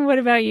 What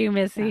about you, Yeah.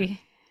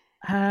 Missy?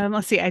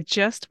 Let's see. I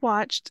just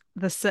watched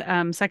the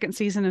second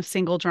season of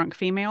Single Drunk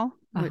Female,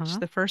 which Uh-huh.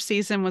 the first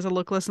season was a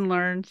look, listen,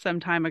 learn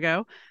some time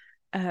ago.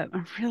 I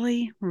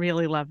really,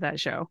 really love that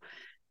show.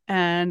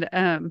 And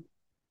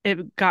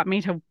it got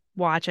me to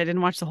watch. I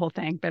didn't watch the whole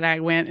thing, but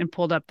I went and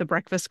pulled up The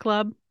Breakfast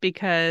Club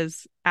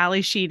because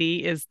Ali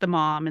Sheedy is the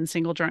mom in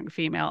Single Drunk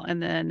Female.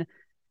 And then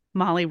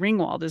Molly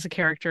Ringwald is a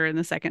character in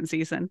the second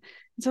season.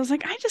 And so I was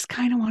like, I just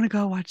kind of want to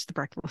go watch the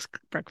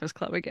Breakfast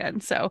Club again.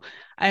 So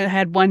I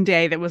had one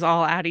day that was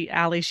all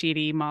Ali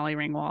Sheedy, Molly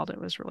Ringwald. It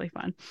was really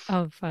fun.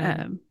 Oh, fun.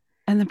 Um,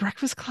 and the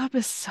Breakfast Club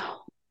is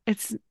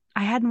it's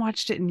I hadn't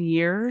watched it in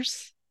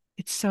years.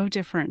 It's so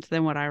different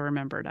than what I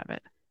remembered of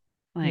it.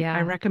 Like, I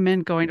Yeah.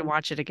 recommend going to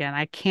watch it again.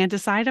 I can't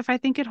decide if I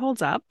think it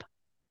holds up,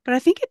 but I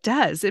think it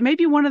does. It may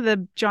be one of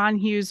the John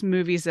Hughes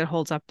movies that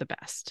holds up the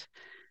best.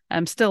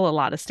 Still a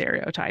lot of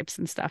stereotypes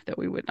and stuff that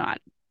we would not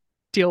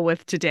deal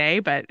with today,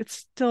 but it's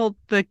still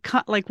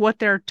like what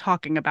they're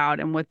talking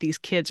about and what these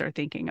kids are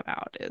thinking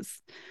about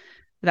is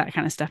that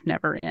kind of stuff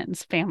never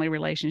ends. Family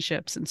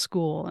relationships and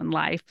school and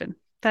life, and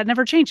that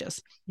never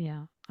changes.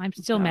 Yeah. I'm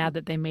still So, mad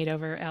that they made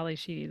over Ali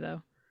Sheedy,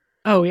 though.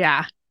 oh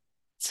yeah.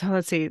 So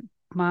let's see.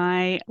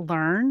 Well,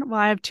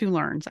 I have two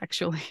learns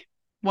actually.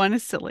 One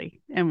is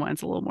silly and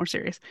one's a little more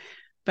serious.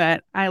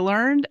 But I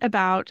learned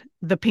about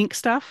the pink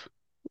stuff,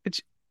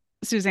 which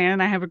Suzanne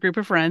and I have a group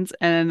of friends,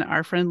 and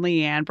our friend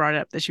Leanne brought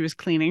up that she was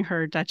cleaning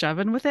her Dutch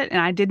oven with it, and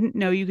I didn't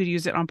know you could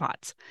use it on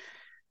pots.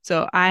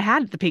 So I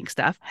had the pink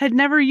stuff, had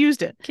never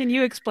used it. Can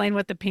you explain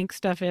what the pink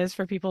stuff is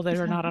for people that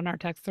are not on our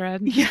text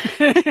thread? Yeah,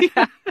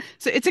 yeah.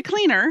 So it's a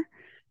cleaner,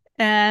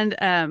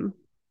 and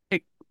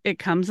it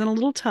comes in a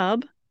little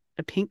tub,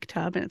 a pink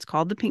tub, and it's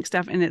called the pink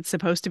stuff, and it's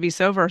supposed to be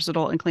so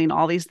versatile and clean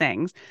all these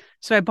things.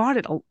 So I bought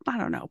it, I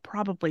don't know,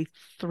 probably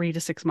 3 to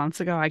 6 months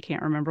ago. I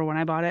can't remember when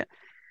I bought it.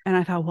 And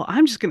I thought, well,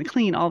 I'm just going to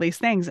clean all these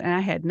things. And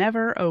I had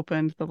never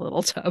opened the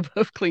little tub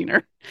of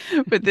cleaner.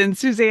 But then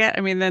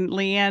then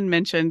Leanne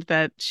mentioned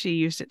that she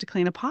used it to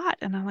clean a pot.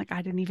 And I'm like,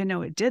 I didn't even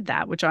know it did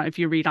that, which if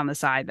you read on the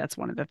side, that's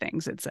one of the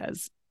things it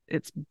says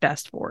it's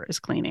best for is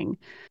cleaning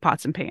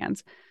pots and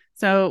pans.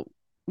 So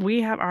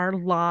we have our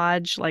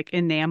Lodge, like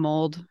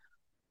enameled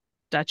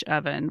Dutch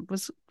oven,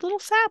 was a little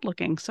sad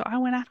looking. So I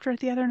went after it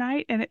the other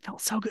night and it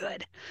felt so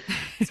good.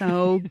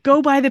 So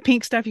go buy the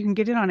pink stuff. You can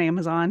get it on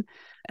Amazon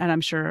and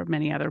I'm sure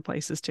many other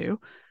places too.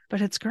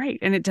 But it's great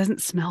and it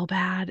doesn't smell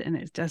bad and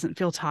it doesn't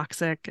feel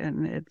toxic.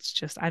 And it's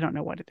just, I don't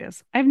know what it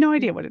is. I have no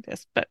idea what it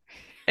is, but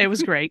it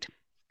was great.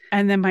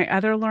 And then my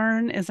other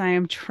learn is I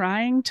am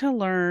trying to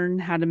learn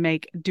how to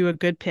do a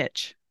good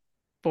pitch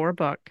for a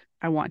book.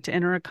 I want to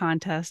enter a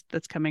contest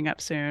that's coming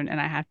up soon and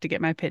I have to get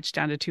my pitch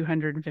down to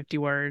 250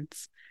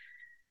 words.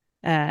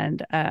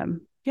 And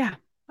yeah,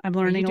 I'm Are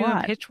you learning a doing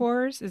lot. Pitch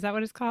Wars? Is that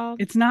what it's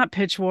called? It's not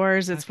Pitch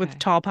Wars. It's with Okay.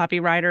 Tall Poppy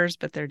Writers,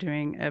 but they're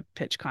doing a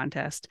pitch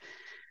contest.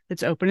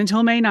 It's open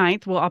until May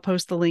 9th. I'll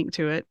post the link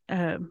to it.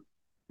 And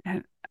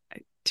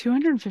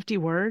 250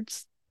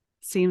 words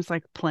seems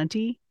like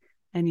plenty,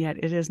 and yet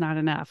it is not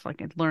enough.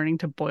 Like learning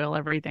to boil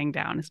everything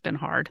down has been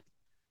hard.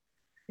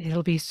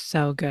 It'll be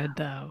so good,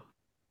 though.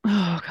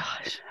 Oh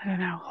gosh, I don't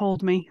know.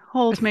 Hold me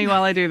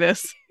while I do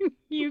this.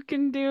 You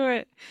can do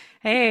it.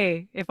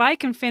 Hey, if I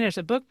can finish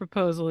a book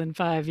proposal in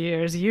 5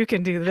 years, you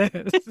can do this.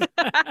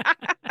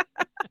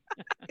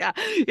 Yeah,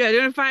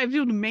 doing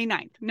it May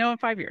 9th. No, in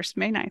 5 years.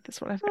 May 9th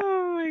is what I've got.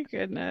 Oh my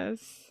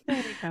goodness. There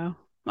you go.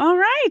 All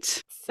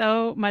right.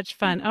 So much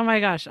fun. Oh my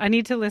gosh. I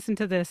need to listen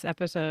to this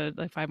episode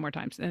like 5 more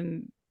times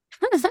and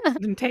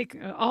take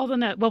all the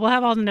notes. Well, we'll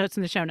have all the notes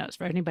in the show notes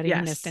for anybody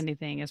who missed Yes.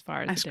 anything as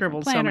far as I the different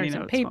scribbled so many planners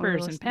and notes while we were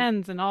papers and listening.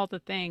 pens and all the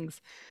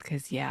things.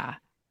 Because, yeah,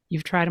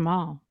 You've tried them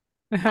all.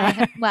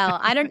 I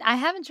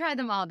haven't tried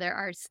them all. There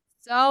are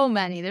so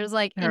many. There's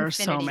like There are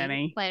so infinity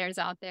many planners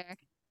out there.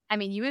 I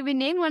mean, you even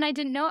named one I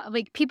didn't know.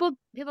 Like people,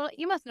 you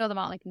must know them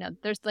all. Like, no,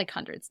 there's like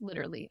hundreds,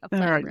 literally, of There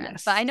planner are, brands.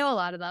 yes. But I know a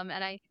lot of them,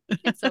 and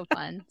it's so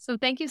fun. So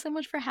thank you so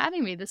much for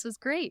having me. This was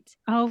great.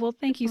 Oh, well,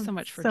 thank you so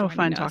much for joining us. So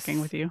fun talking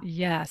with you.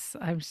 Yes,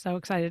 I'm so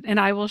excited. And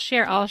I'll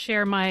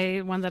share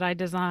my one that I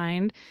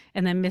designed.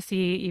 And then Missy,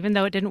 even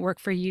though it didn't work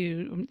for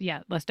you,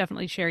 yeah, let's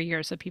definitely share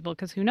yours so people,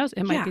 because who knows,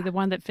 it might be the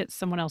one that fits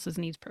someone else's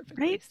needs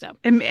perfectly. Right. So,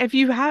 and if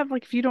you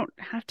don't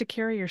have to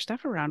carry your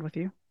stuff around with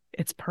you,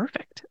 it's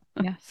perfect.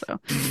 Yes. So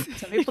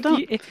some people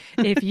don't.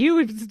 If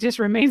you just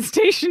remain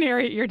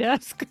stationary at your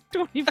desk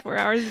 24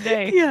 hours a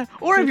day. Yeah.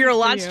 Or if you're a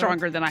lot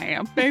stronger than I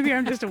am. Maybe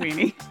I'm just a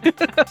weenie.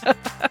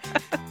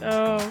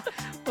 Oh,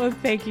 well,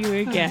 thank you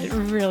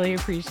again. Really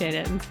appreciate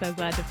it. And so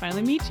glad to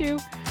finally meet you.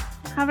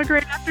 Have a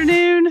great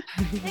afternoon.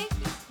 Thank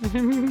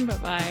you.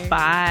 Bye-bye.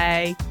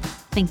 Bye.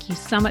 Thank you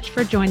so much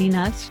for joining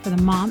us for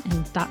the Mom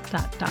and ...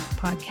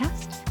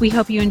 podcast. We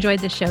hope you enjoyed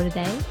the show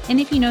today.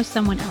 And if you know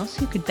someone else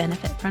who could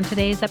benefit from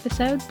today's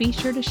episode, be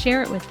sure to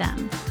share it with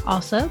them.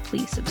 Also,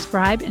 please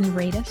subscribe and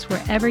rate us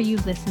wherever you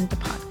listen to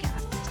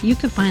podcasts. You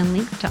can find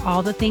links to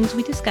all the things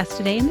we discussed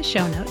today in the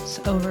show notes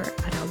over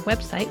at our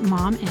website,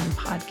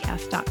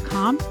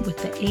 momandpodcast.com, with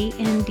the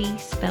AND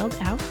spelled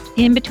out.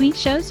 In between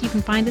shows, you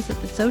can find us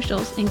at the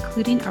socials,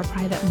 including our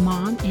private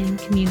Mom and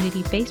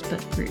Community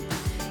Facebook group.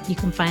 You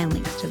can find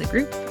links to the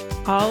group,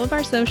 all of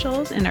our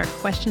socials, and our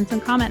questions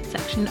and comments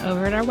section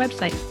over at our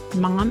website,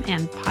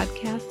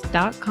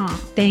 momandpodcast.com.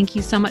 Thank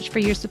you so much for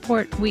your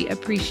support. We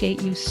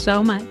appreciate you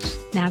so much.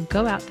 Now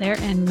go out there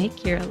and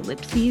make your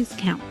ellipses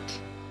count.